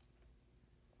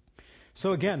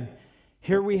 So again,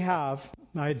 here we have,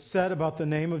 I had said about the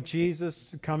name of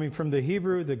Jesus coming from the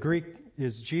Hebrew. The Greek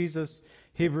is Jesus.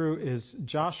 Hebrew is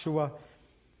Joshua.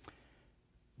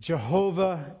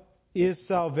 Jehovah is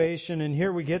salvation. And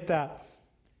here we get that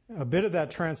a bit of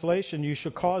that translation, you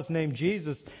shall call his name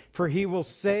Jesus, for he will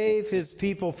save his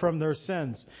people from their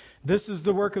sins. This is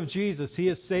the work of Jesus. He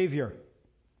is Savior.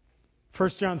 1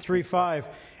 John 3:5,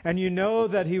 and you know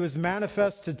that he was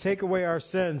manifest to take away our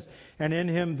sins, and in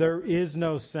him there is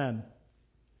no sin.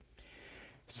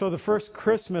 So the first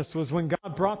Christmas was when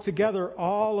God brought together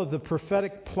all of the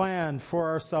prophetic plan for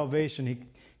our salvation.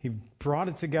 He brought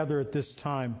it together at this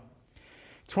time.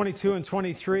 22 and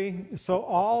 23, so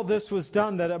all this was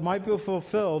done that it might be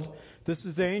fulfilled. This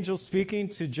is the angel speaking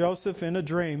to Joseph in a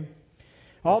dream.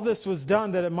 All this was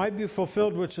done that it might be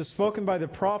fulfilled, which is spoken by the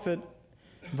prophet.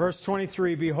 Verse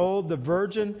 23, behold, the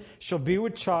virgin shall be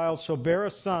with child, shall bear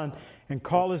a son, and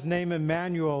call his name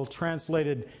Emmanuel,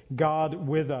 translated God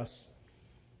with us.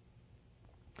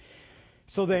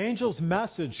 So the angel's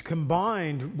message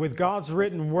combined with God's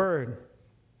written word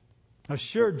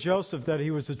assured Joseph that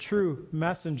he was a true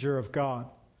messenger of God.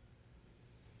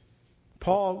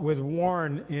 Paul would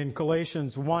warn in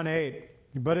Galatians 1:8,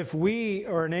 but if we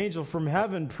or an angel from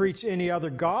heaven preach any other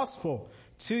gospel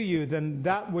to you than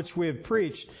that which we have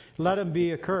preached, let him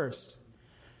be accursed.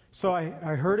 So I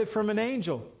heard it from an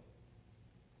angel.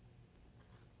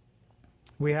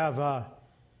 We have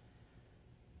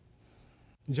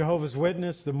Jehovah's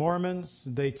Witness, the Mormons,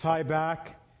 they tie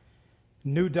back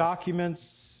new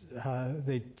documents,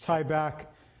 they tie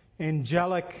back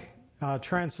angelic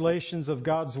translations of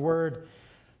God's Word,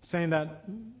 saying that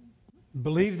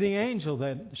believe the angel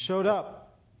that showed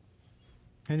up.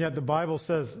 And yet the Bible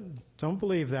says, don't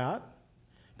believe that,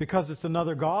 because it's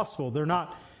another gospel. They're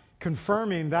not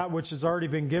confirming that which has already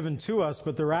been given to us,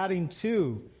 but they're adding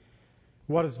to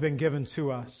what has been given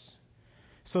to us.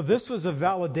 So this was a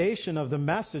validation of the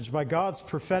message by God's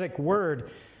prophetic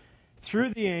word through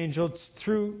the angel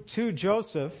to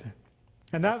Joseph.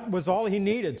 And that was all he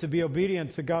needed to be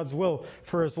obedient to God's will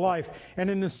for his life. And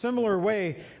in a similar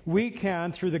way, we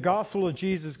can, through the gospel of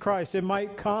Jesus Christ, it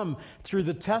might come through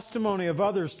the testimony of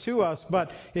others to us,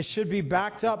 but it should be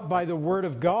backed up by the Word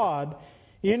of God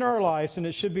in our lives, and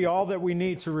it should be all that we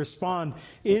need to respond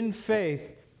in faith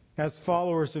as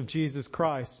followers of Jesus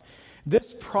Christ.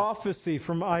 This prophecy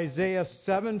from Isaiah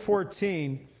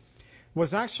 7:14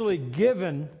 was actually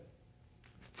given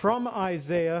from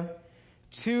Isaiah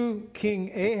to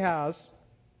King Ahaz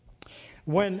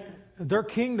when their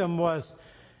kingdom was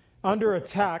under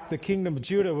attack. The kingdom of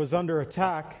Judah was under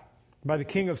attack by the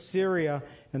king of Syria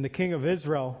and the king of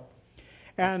Israel.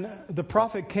 And the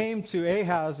prophet came to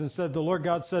Ahaz and said, the Lord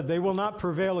God said, they will not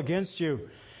prevail against you.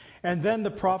 And then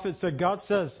the prophet said, God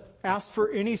says, ask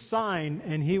for any sign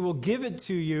and he will give it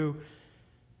to you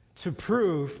to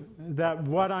prove that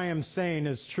what I am saying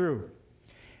is true.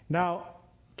 Now,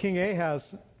 King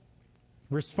Ahaz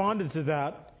responded to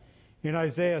that in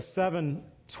Isaiah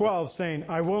 7:12, saying,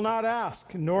 I will not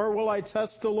ask, nor will I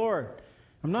test the Lord.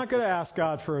 I'm not going to ask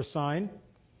God for a sign.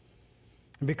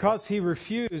 And because he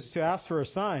refused to ask for a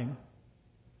sign,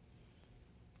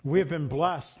 we have been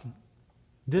blessed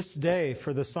this day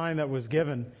for the sign that was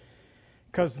given.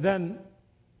 Because then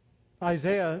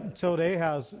Isaiah told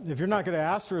Ahaz, if you're not going to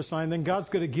ask for a sign, then God's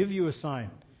going to give you a sign.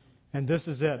 And this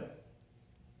is it.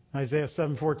 Isaiah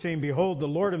 7:14, behold, the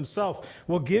Lord himself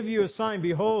will give you a sign.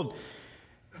 Behold,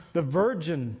 the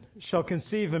virgin shall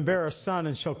conceive and bear a son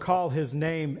and shall call his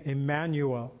name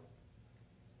Emmanuel.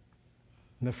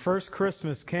 And the first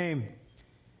Christmas came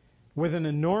with an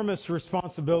enormous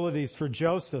responsibilities for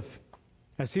Joseph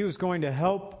as he was going to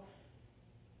help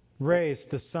raise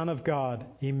the Son of God,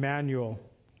 Emmanuel,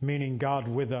 meaning God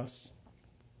with us.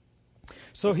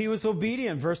 So he was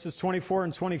obedient, verses 24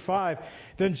 and 25.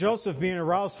 Then Joseph, being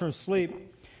aroused from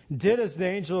sleep, did as the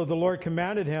angel of the Lord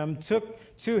commanded him, took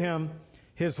to him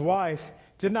his wife,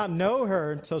 did not know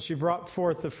her until she brought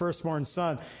forth the firstborn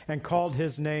son, and called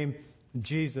his name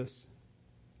Jesus.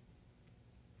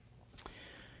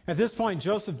 At this point,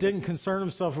 Joseph didn't concern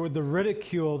himself with the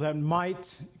ridicule that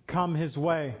might come his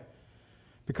way,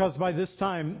 because by this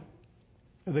time,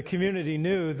 the community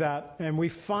knew that, and we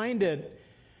find it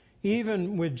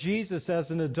even with Jesus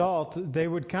as an adult, they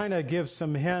would kind of give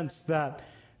some hints that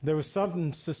there was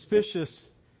something suspicious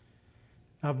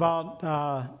about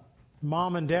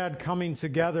mom and dad coming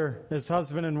together as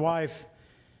husband and wife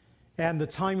and the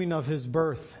timing of his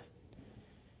birth.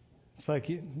 It's like,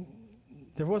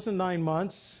 there wasn't 9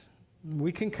 months.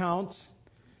 We can count.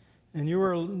 And you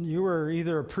were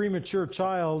either a premature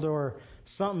child or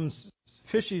something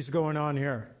fishy's going on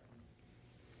here.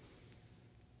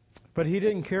 But he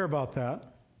didn't care about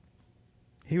that.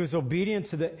 He was obedient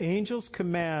to the angel's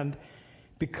command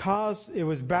because it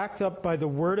was backed up by the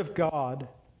Word of God.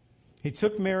 He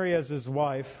took Mary as his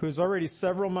wife, who's already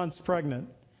several months pregnant.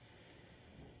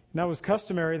 Now it was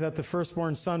customary that the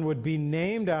firstborn son would be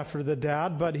named after the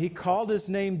dad, but he called his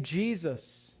name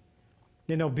Jesus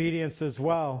in obedience as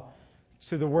well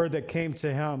to the word that came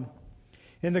to him.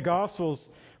 In the Gospels,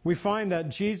 we find that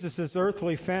Jesus'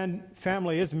 earthly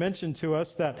family is mentioned to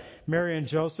us, that Mary and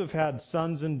Joseph had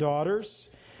sons and daughters,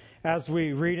 as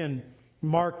we read in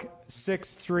Mark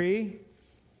 6:3.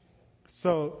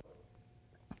 So,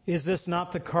 is this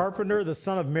not the carpenter, the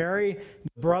son of Mary,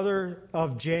 the brother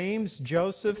of James,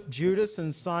 Joseph, Judas,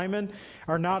 and Simon?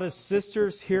 Are not his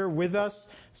sisters here with us?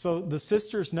 So the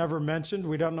sisters never mentioned.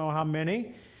 We don't know how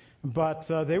many, but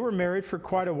they were married for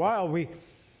quite a while.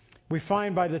 We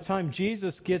find by the time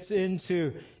Jesus gets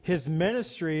into his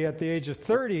ministry at the age of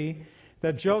 30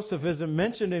 that Joseph isn't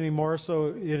mentioned anymore, so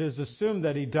it is assumed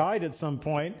that he died at some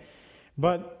point.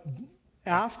 But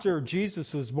after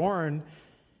Jesus was born,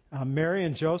 Mary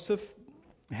and Joseph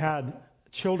had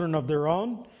children of their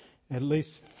own. At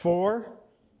least 4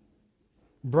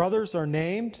 brothers are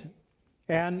named,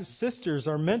 and sisters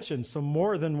are mentioned, so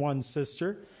more than one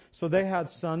sister. So they had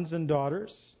sons and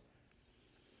daughters.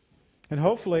 And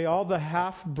hopefully all the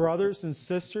half-brothers and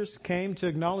sisters came to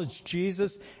acknowledge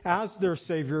Jesus as their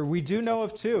Savior. We do know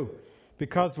of 2,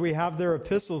 because we have their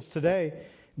epistles today,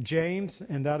 James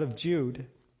and that of Jude.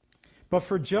 But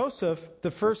for Joseph,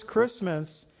 the first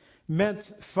Christmas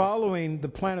meant following the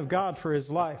plan of God for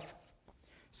his life.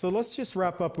 So let's just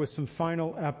wrap up with some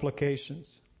final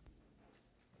applications.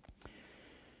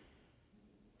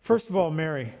 First of all,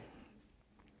 Mary.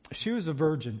 She was a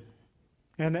virgin.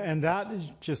 And that is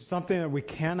just something that we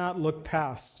cannot look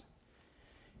past.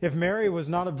 If Mary was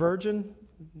not a virgin,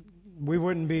 we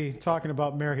wouldn't be talking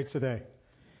about Mary today.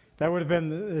 That would have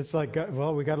been, it's like,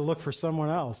 well, we got to look for someone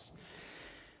else.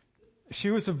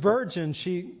 She was a virgin.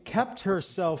 She kept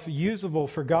herself usable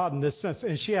for God in this sense.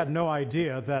 And she had no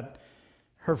idea that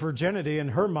her virginity, in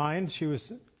her mind, she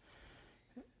was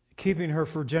keeping her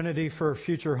virginity for her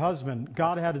future husband.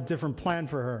 God had a different plan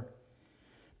for her.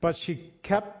 But she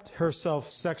kept herself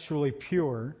sexually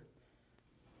pure.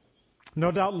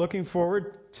 No doubt looking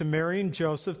forward to marrying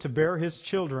Joseph to bear his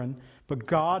children. But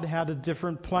God had a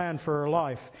different plan for her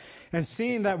life. And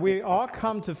seeing that we all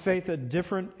come to faith at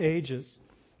different ages,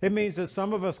 it means that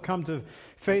some of us come to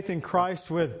faith in Christ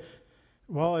with,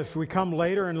 well, if we come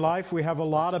later in life, we have a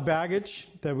lot of baggage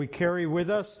that we carry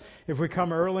with us. If we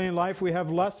come early in life, we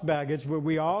have less baggage, but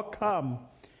we all come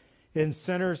as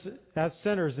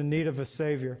sinners in need of a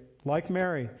Savior. Like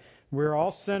Mary, we're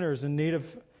all sinners in need of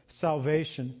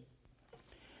salvation.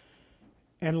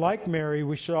 And like Mary,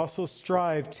 we should also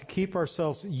strive to keep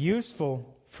ourselves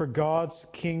useful for God's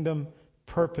kingdom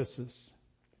purposes.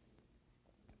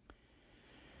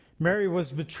 Mary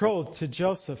was betrothed to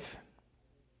Joseph.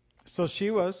 So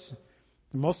she was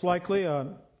most likely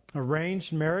an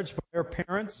arranged marriage by her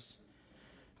parents,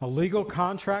 a legal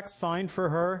contract signed for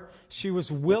her. She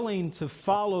was willing to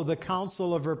follow the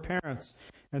counsel of her parents.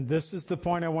 And this is the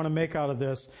point I want to make out of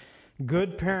this.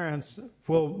 Good parents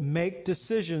will make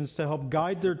decisions to help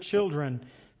guide their children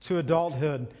to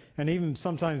adulthood and even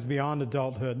sometimes beyond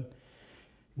adulthood.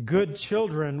 Good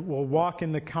children will walk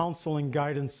in the counsel and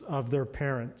guidance of their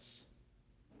parents.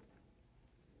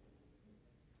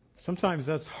 Sometimes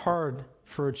that's hard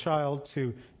for a child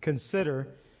to consider,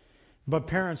 but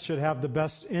parents should have the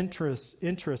best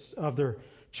interest of their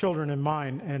children in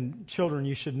mind. And children,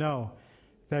 you should know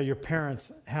that your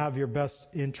parents have your best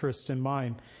interest in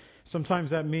mind. Sometimes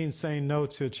that means saying no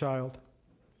to a child.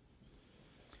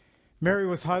 Mary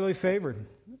was highly favored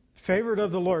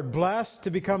of the Lord, blessed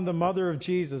to become the mother of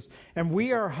Jesus. And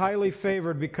we are highly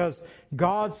favored because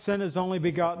God sent His only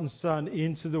begotten Son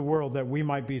into the world that we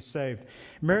might be saved.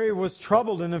 Mary was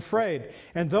troubled and afraid.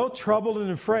 And though troubled and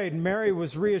afraid, Mary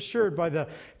was reassured by the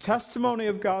testimony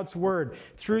of God's Word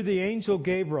through the angel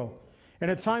Gabriel. And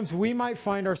at times we might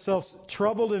find ourselves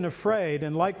troubled and afraid.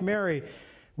 And like Mary,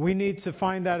 we need to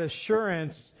find that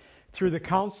assurance through the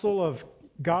counsel of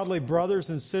godly brothers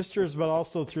and sisters, but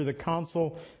also through the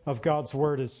counsel of God's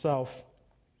Word itself.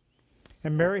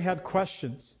 And Mary had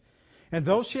questions. And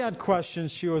though she had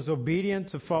questions, she was obedient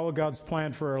to follow God's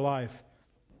plan for her life.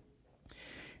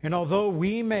 And although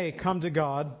we may come to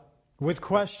God with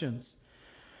questions,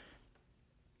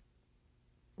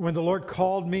 when the Lord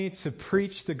called me to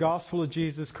preach the gospel of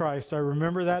Jesus Christ, I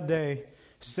remember that day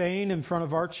saying in front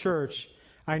of our church,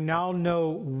 I now know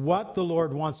what the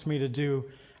Lord wants me to do.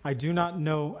 I do not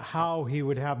know how He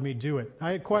would have me do it.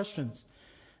 I had questions.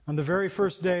 On the very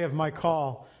first day of my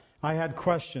call, I had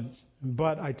questions.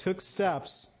 But I took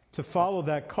steps to follow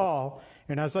that call.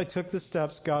 And as I took the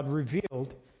steps, God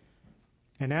revealed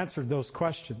and answered those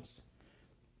questions.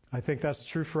 I think that's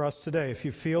true for us today. If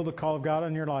you feel the call of God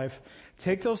on your life,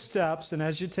 take those steps, and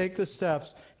as you take the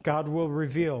steps, God will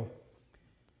reveal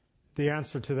the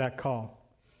answer to that call.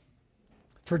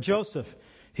 For Joseph,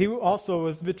 he also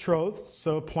was betrothed,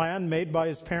 so a plan made by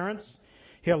his parents.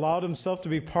 He allowed himself to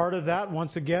be part of that.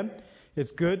 Once again,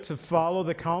 it's good to follow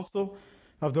the counsel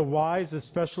of the wise,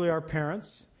 especially our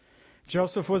parents.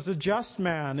 Joseph was a just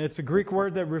man. It's a Greek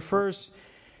word that refers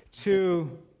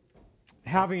to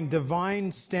having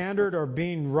divine standard or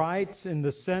being right in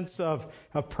the sense of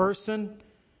a person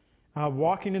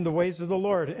walking in the ways of the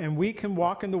Lord. And we can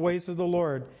walk in the ways of the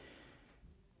Lord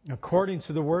according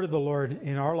to the word of the Lord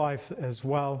in our life as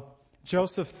well.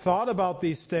 Joseph thought about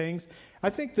these things. I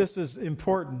think this is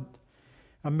important.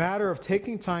 A matter of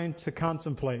taking time to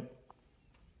contemplate.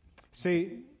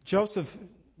 See, Joseph,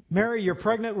 Mary, you're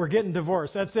pregnant, we're getting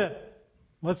divorced. That's it.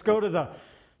 Let's go to the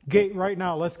gate right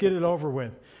now. Let's get it over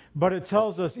with. But it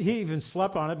tells us he even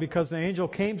slept on it because the angel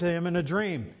came to him in a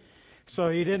dream. So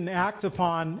he didn't act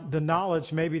upon the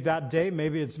knowledge maybe that day,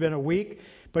 maybe it's been a week,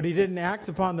 but he didn't act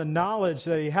upon the knowledge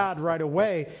that he had right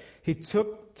away. He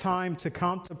took time to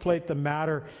contemplate the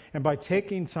matter, and by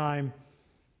taking time,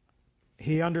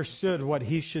 he understood what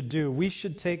he should do. We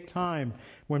should take time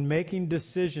when making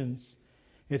decisions.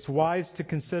 It's wise to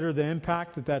consider the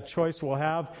impact that that choice will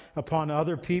have upon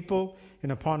other people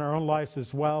and upon our own lives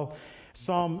as well.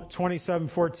 Psalm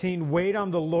 27:14, wait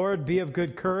on the Lord, be of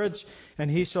good courage, and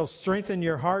he shall strengthen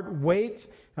your heart. Wait,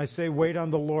 I say wait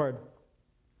on the Lord.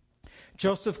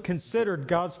 Joseph considered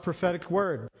God's prophetic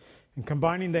word, and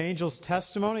combining the angel's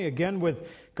testimony again with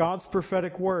God's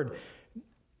prophetic word.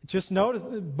 Just notice,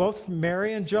 both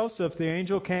Mary and Joseph, the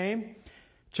angel came.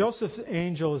 Joseph's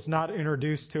angel is not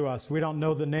introduced to us. We don't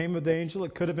know the name of the angel.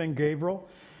 It could have been Gabriel.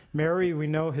 Mary, we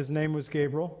know his name was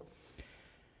Gabriel.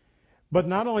 But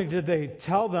not only did they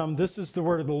tell them, this is the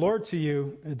word of the Lord to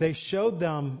you, they showed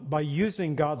them by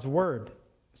using God's word.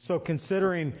 So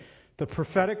considering the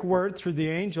prophetic word through the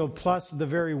angel plus the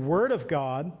very word of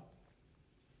God.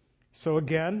 So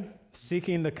again,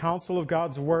 seeking the counsel of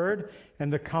God's word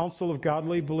and the counsel of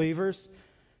godly believers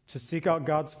to seek out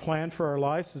God's plan for our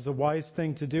lives is a wise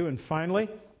thing to do. And finally,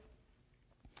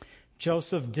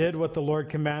 Joseph did what the Lord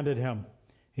commanded him.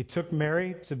 He took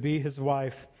Mary to be his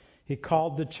wife. He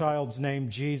called the child's name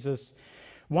Jesus.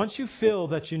 Once you feel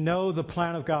that you know the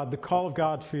plan of God, the call of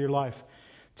God for your life,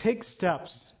 take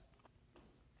steps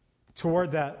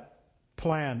toward that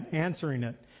plan, answering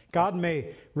it. God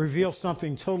may reveal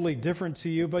something totally different to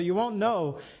you, but you won't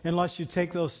know unless you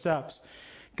take those steps.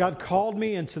 God called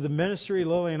me into the ministry.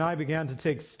 Lily and I began to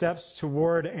take steps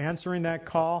toward answering that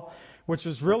call, which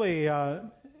was really,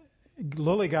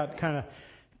 Lily got kind of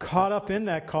caught up in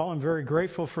that call. I'm very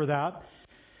grateful for that.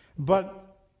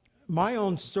 But my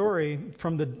own story,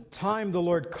 from the time the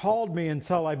Lord called me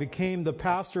until I became the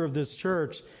pastor of this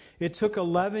church, it took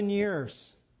 11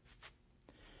 years.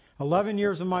 11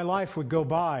 years of my life would go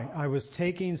by. I was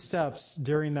taking steps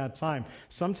during that time.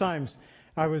 Sometimes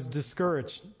I was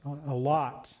discouraged a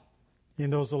lot in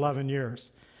those 11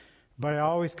 years. But I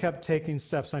always kept taking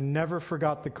steps. I never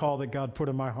forgot the call that God put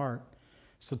in my heart.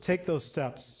 So take those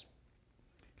steps.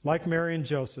 Like Mary and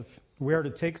Joseph, we are to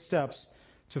take steps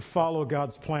to follow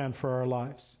God's plan for our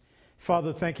lives.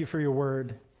 Father, thank you for your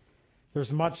word.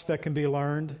 There's much that can be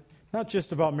learned, not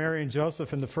just about Mary and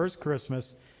Joseph in the first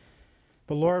Christmas,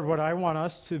 but Lord, what I want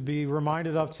us to be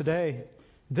reminded of today,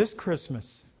 this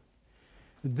Christmas,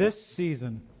 this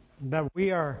season, that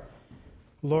we are,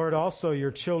 Lord, also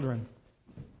your children,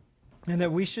 and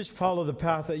that we should follow the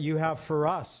path that you have for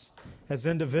us as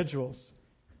individuals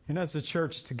and as a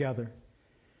church together.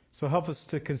 So help us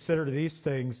to consider these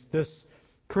things this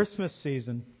Christmas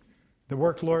season, the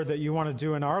work, Lord, that you want to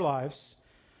do in our lives.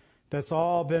 That's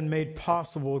all been made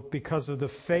possible because of the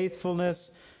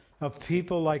faithfulness of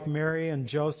people like Mary and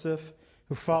Joseph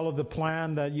who followed the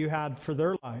plan that you had for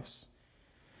their lives.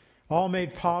 All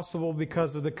made possible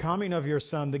because of the coming of your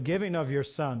Son, the giving of your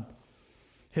Son,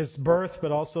 his birth,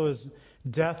 but also his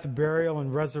death, burial,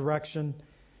 and resurrection,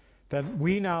 that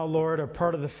we now, Lord, are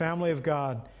part of the family of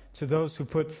God to those who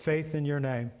put faith in your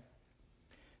name.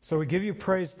 So we give you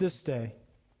praise this day.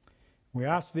 We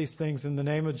ask these things in the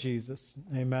name of Jesus.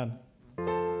 Amen.